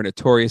band were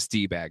notorious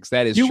D-bags.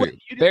 That is true.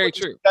 Very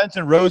true. Guns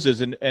N'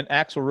 Roses and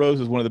Axl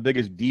Rose is one of the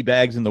biggest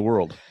D-bags in the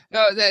world.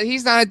 No,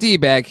 he's not a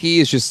D-bag.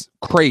 He is just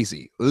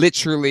crazy.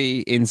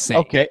 Literally insane.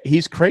 Okay,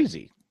 he's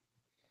crazy.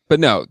 But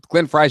no,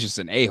 Glenn Frey's just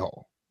an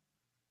a-hole.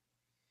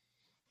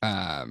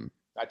 I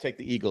take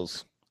the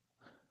Eagles.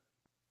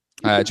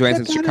 Joanne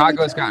says,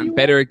 Chicago has gotten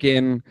better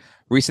again.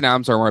 Recent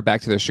albums are more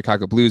back to their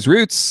Chicago blues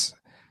roots.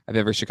 I've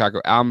every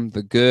Chicago album,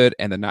 the good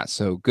and the not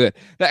so good.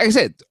 Like I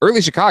said,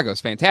 early Chicago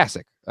is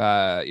fantastic.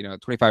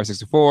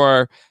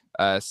 2564,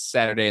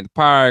 Saturday in the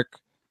Park,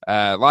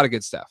 a lot of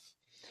good stuff.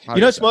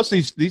 It's most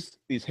of these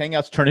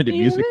hangouts turn into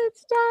music.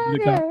 Every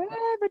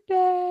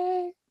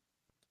day.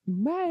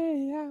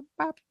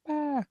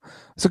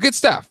 So good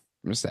stuff.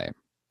 I'm just saying.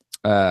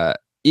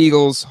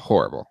 Eagles,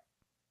 horrible.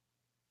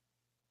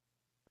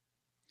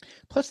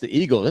 Plus the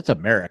Eagles, it's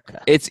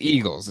America. It's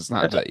Eagles. It's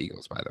not the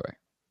Eagles, by the way.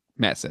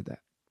 Matt said that.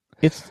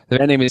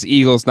 Their name is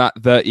Eagles, not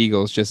the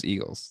Eagles, just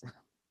Eagles.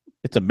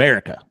 It's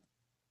America.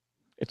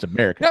 It's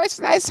America. No,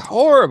 it's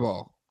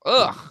horrible.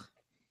 Ugh.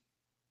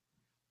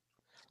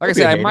 Like I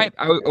said,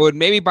 I would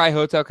maybe buy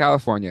Hotel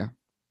California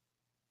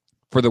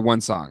for the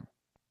one song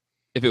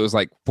if it was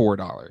like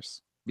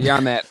 $4.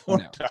 Beyond that, no.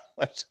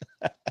 If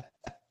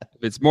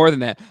it's more than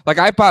that, like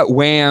I bought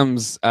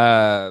Wham's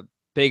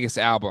biggest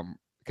album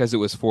because it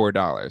was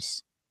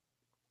 $4,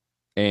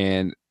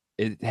 and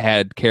it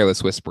had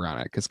Careless Whisper on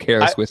it because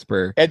Careless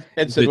Whisper. Ed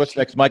said, "What's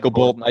next?" Michael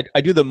Bolton.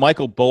 I do the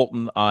Michael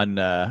Bolton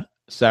on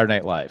Saturday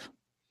Night Live.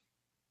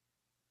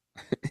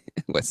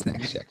 What's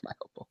next, Jack?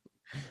 Michael Bolton.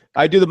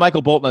 I do the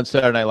Michael Bolton on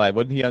Saturday Night Live.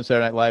 Wasn't he on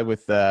Saturday Night Live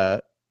with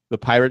the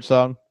pirate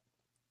song?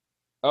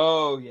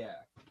 Oh yeah,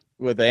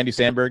 with Andy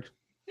Samberg.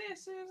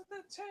 This is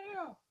the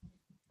tale.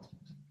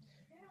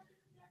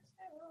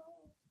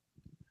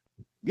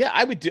 Yeah,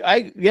 I would do.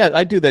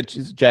 I do that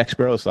Jack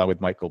Sparrow song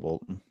with Michael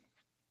Bolton.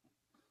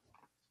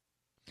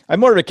 I'm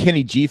more of a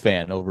Kenny G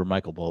fan over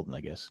Michael Bolton, I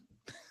guess.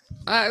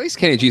 At least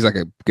Kenny G's like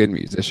a good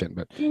musician,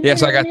 but yeah.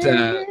 So I got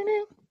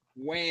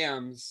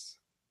Wham's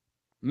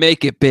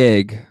 "Make It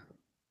Big."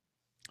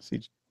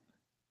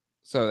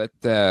 So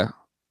that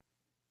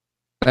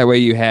way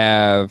you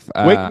have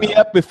 "Wake Me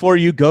Up Before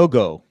You Go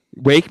Go."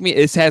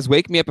 It has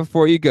 "Wake Me Up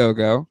Before You Go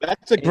Go."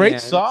 That's a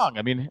great song.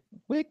 I mean,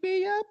 wake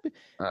me up.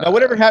 Now,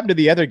 whatever happened to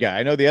the other guy?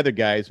 I know the other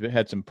guys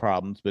had some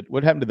problems, but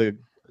what happened to the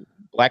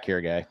black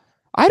hair guy?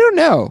 I don't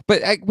know,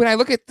 but when I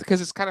look at,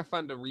 because it's kind of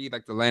fun to read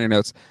like the liner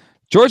notes,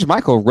 George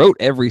Michael wrote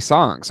every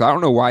song, so I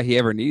don't know why he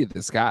ever needed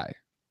this guy.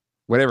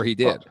 Whatever he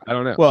did, I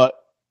don't know. Well,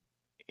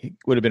 it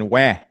would have been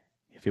wah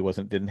if he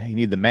didn't he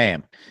need the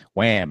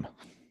wham?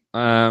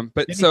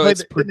 But didn't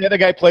the other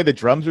guy play the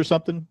drums or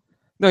something?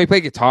 No, he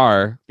played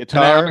guitar. I'm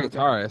a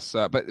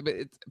guitarist, but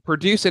it's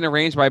produced and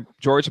arranged by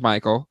George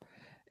Michael,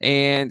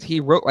 and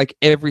he wrote like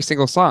every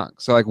single song.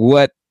 So like,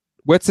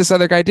 what's this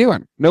other guy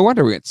doing? No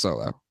wonder we went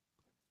solo.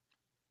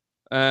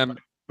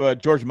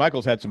 But George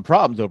Michael's had some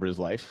problems over his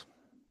life,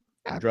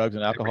 drugs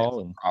and alcohol,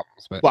 and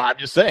problems. Well, I'm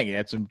just saying he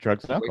had some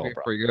drugs and alcohol.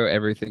 Before you go,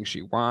 Everything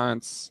She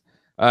Wants.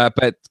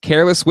 But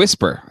Careless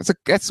Whisper.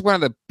 That's one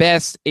of the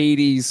best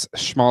 '80s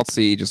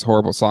schmaltzy, just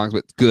horrible songs,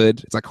 but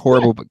good. It's like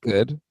horrible but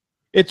good.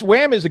 It's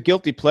Wham is a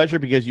guilty pleasure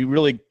because you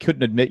really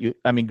couldn't admit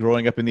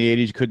growing up in the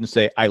 '80s, you couldn't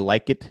say I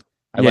like it.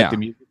 I like the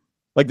music.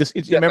 Like this.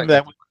 You remember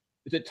that?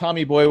 Is it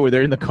Tommy Boy where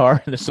they're in the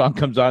car and the song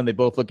comes on and they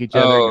both look at each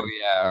other? Oh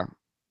yeah.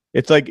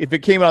 It's like if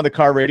it came on the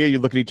car radio, you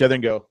look at each other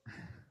and go,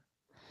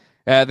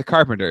 The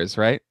Carpenters,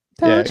 right?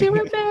 Don't you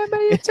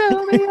remember you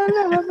told me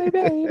you love me,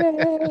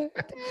 baby?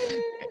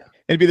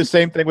 It'd be the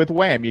same thing with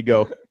Wham. You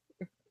go,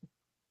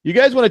 you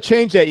guys want to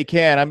change that? You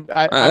can.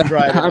 I'm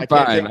driving. I'm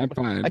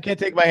fine. I can't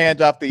take my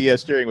hands off the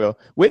steering wheel.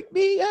 Wake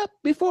me up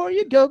before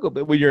you go.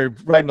 But when you're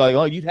riding, like,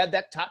 oh, you'd have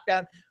that top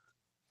down.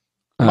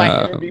 My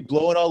hair would be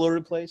blowing all over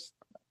the place.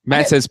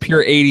 Matt says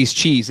pure '80s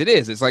cheese. It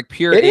is. It's like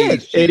pure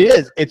 '80s cheese. It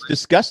is. It's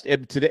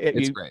disgusting.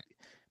 It's great.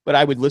 But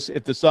I would listen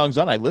if the song's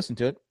on. I'd listen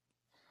to it.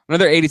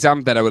 Another '80s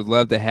album that I would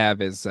love to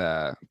have is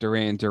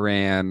Duran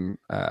Duran.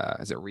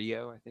 Is it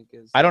Rio? I think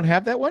is. I don't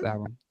have that one. That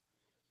one.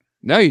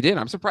 No, you didn't.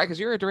 I'm surprised because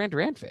you're a Duran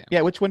Duran fan.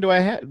 Yeah. Which one do I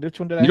have? Which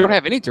one did I? You don't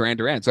have any Duran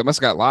Duran, so it must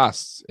have got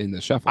lost in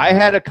the shuffle. I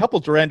had a couple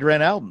Duran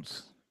Duran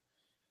albums.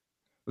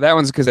 That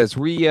one's because it's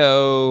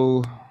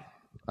Rio.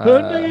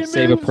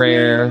 Save a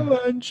Prayer. Rio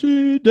and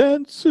she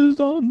dances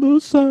on the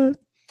side.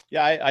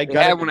 Yeah, I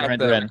got one at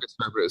the record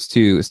store, but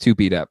it was too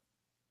beat up.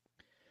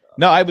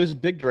 No, I was a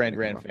big Duran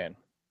Duran fan.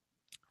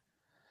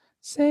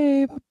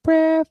 Save a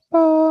prayer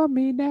for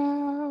me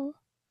now.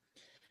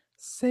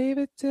 Save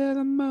it till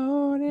the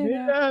morning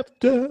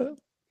after.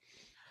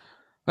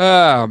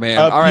 Oh man!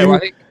 All right, well, I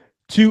think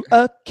to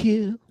a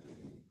kill.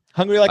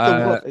 Hungry Like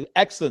the Wolf.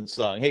 Excellent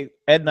song. Hey,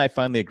 Ed and I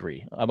finally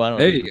agree. I don't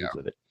there you go.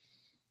 With it.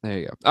 There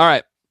you go. All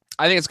right,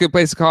 I think it's a good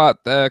place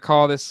to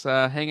call this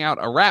hangout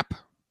a wrap.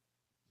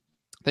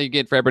 Thank you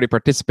again for everybody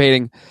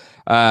participating.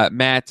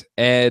 Matt,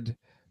 Ed,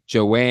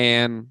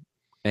 Joanne,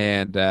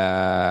 and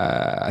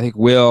I think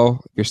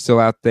Will, if you're still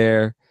out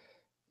there.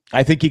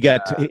 I think he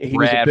got he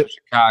Brad was from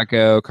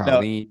Chicago.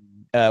 Colleen.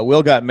 No,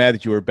 Will got mad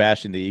that you were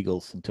bashing the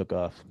Eagles and took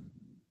off.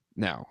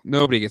 No,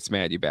 nobody gets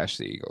mad you bash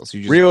the Eagles.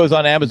 You just Rio is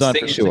on Amazon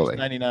for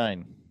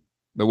 $6.99.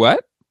 The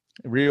what?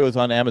 Rio is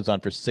on Amazon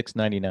for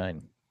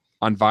 $6.99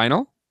 on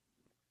vinyl.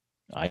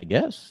 I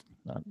guess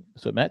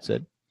that's what Matt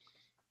said.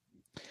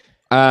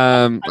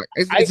 I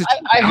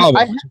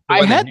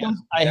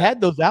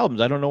had those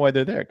albums. I don't know why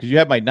they're there because you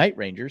have my Night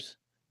Rangers.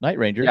 Night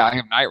Ranger. Yeah, I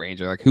have Night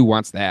Ranger. Like, who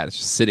wants that? It's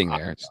just sitting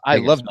there. I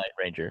love Night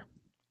Ranger.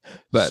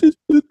 But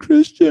Sister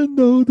Christian,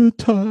 know the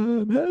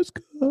time has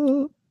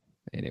come.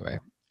 Anyway.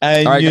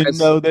 And right, you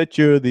know that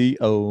you're the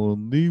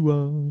only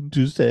one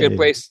to say. Good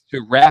place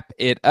to wrap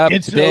it up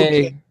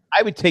today. Okay.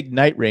 I would take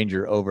Night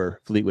Ranger over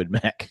Fleetwood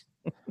Mac.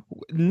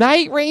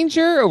 Night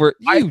Ranger over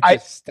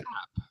stop.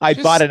 I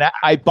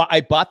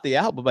bought the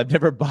album. I've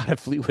never bought a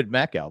Fleetwood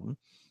Mac album.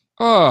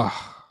 Oh,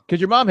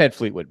 because your mom had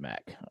Fleetwood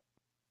Mac.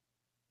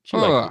 She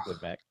liked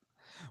Fleetwood Mac.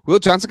 Will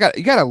Johnson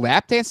got a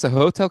lap dance to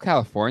Hotel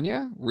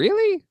California?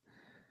 Really?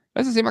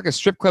 Doesn't seem like a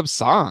strip club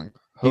song.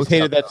 He's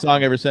hated that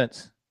song ever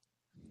since.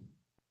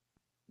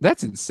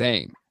 That's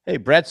insane. Hey,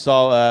 Brad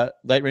saw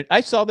Night Ranger.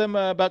 I saw them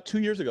about 2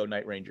 years ago,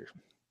 Night Ranger.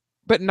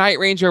 But Night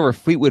Ranger over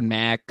Fleetwood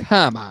Mac?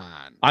 Come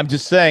on. I'm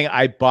just saying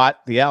I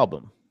bought the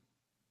album.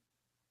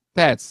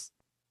 That's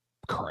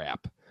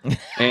crap.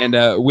 And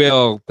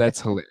Will,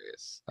 that's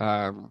hilarious.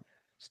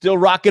 Still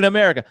rocking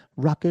America.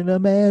 Rocking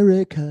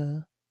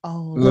America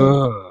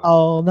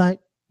all night.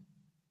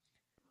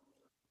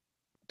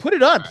 Put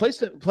it on. Play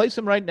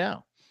some right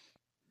now.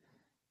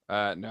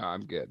 No,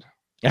 I'm good.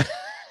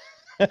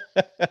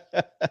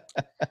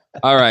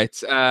 All right,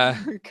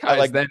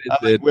 guys, that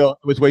is it. Well,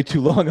 it was way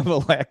too long of a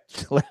lap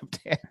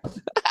dance.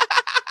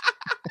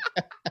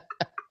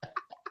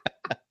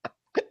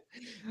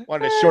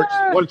 Wanted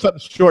something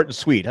short and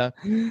sweet, huh?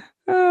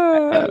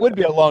 It would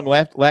be a long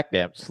lap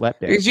dance.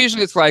 Because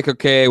usually it's like,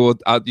 okay, well,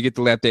 you get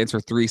the lap dance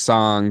for 3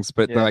 songs,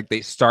 but like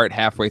they start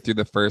halfway through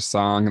the first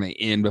song and they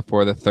end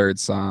before the third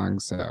song.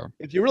 So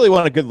if you really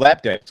want a good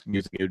lap dance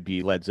music, it would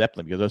be Led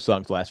Zeppelin because those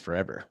songs last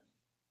forever.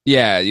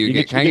 Yeah,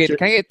 can I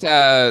get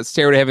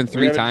Stairway to Heaven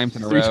 3 times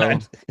in a row?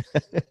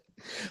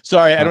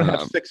 Sorry, I don't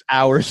have 6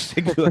 hours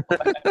to do it.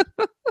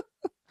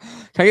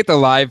 Can I get the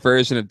live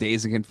version of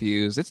Dazed and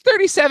Confused? It's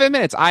 37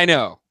 minutes. I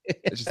know.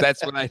 It's just,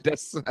 that's what I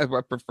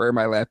prefer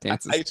my lap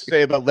dances. I used to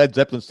say about Led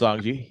Zeppelin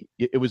songs.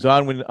 It was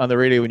on the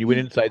radio when you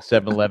went inside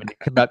 7-Eleven.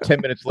 About 10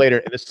 minutes later,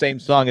 and the same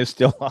song is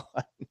still on.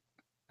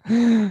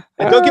 And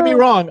don't get me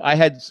wrong. I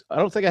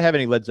don't think I have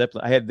any Led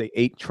Zeppelin. I had the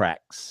 8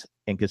 tracks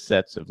and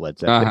cassettes of Led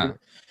Zeppelin.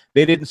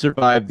 They didn't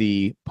survive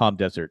the Palm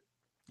Desert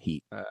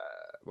heat.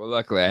 Well,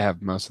 luckily, I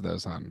have most of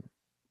those on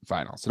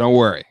vinyl, so don't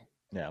worry.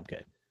 Yeah,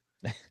 okay.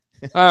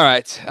 All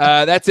right.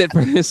 That's it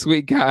for this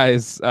week,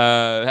 guys.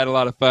 Had a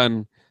lot of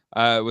fun.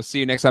 We'll see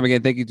you next time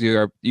again. Thank you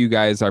to you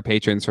guys, our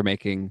patrons, for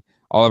making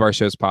all of our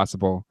shows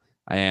possible.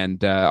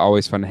 And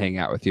always fun to hang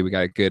out with you. We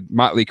got a good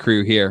motley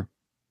crew here.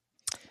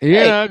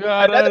 Yeah,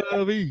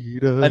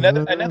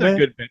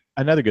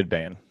 another good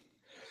band.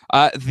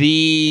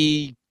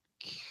 The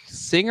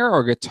singer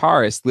or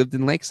guitarist lived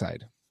in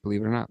Lakeside,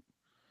 believe it or not,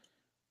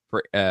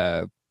 for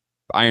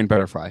Iron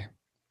Butterfly.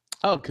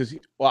 Oh, because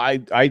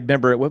I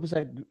remember what was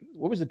that?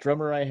 What was the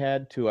drummer I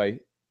had to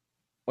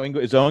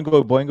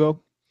Oingo Boingo?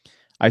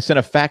 I sent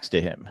a fax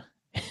to him.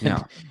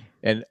 Yeah.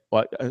 And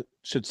I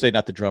should say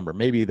not the drummer,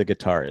 maybe the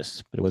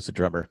guitarist, but it was the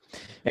drummer.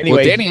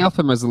 Anyway, Danny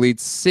Elfman was the lead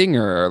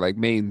singer or like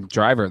main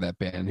driver of that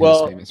band.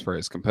 Who's famous for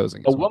his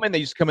composing. A woman that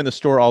used to come in the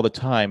store all the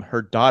time,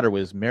 her daughter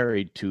was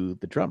married to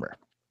the drummer.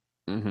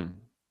 Mm-hmm.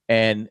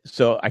 And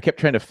so I kept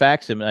trying to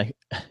fax him, and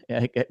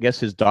I guess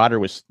his daughter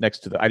was next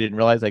to I didn't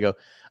realize. I go,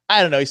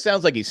 I don't know. He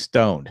sounds like he's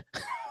stoned.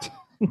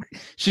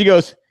 She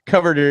goes,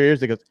 covered her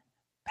ears. He goes,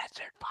 that's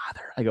their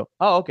father. I go,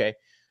 oh, okay.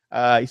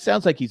 He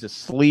sounds like he's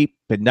asleep,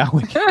 but now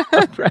we can.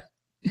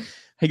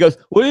 He goes,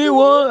 what do you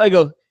want? I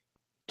go,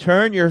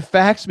 turn your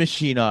fax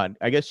machine on.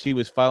 I guess she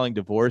was filing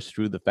divorce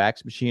through the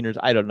fax machine, or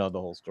I don't know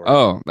the whole story.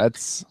 Oh,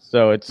 that's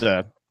so it's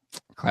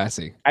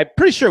classy. I'm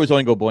pretty sure it was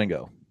Oingo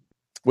Boingo,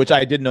 which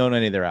I didn't own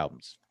any of their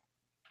albums.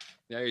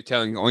 Now you're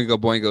telling Oingo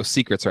Boingo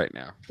secrets right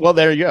now. Well,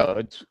 there you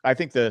go. I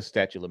think the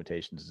statute of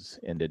limitations is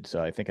ended,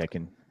 so I think I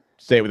can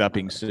say it without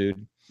being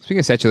sued. Speaking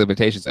of statute of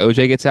limitations,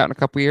 OJ gets out in a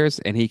couple years,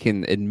 and he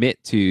can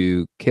admit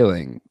to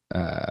killing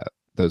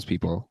those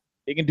people.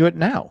 He can do it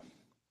now.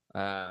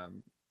 Unless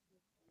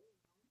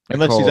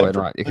he's up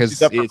for,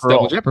 because it's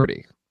double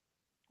jeopardy.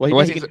 Well,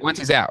 once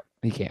he's out,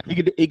 he can't.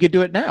 He could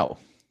do it now.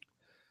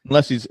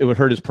 unless it would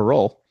hurt his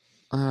parole.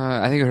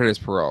 I think it hurt his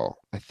parole.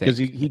 I think because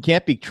he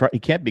can't be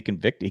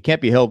convicted. He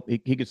can't be held.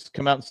 He could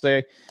come out and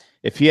say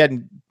if he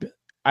hadn't.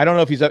 I don't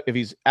know if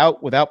he's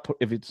out without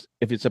if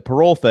it's a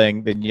parole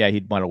thing, then yeah,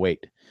 he'd want to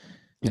wait.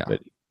 Yeah,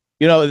 but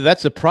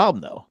that's the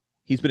problem though.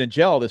 He's been in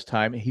jail all this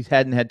time. He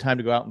hadn't had time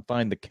to go out and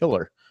find the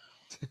killer.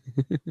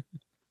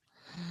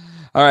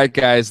 All right,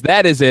 guys,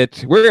 that is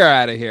it. We're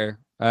out of here.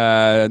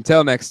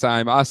 Until next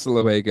time, hasta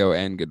luego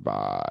and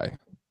goodbye.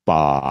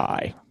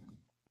 Bye.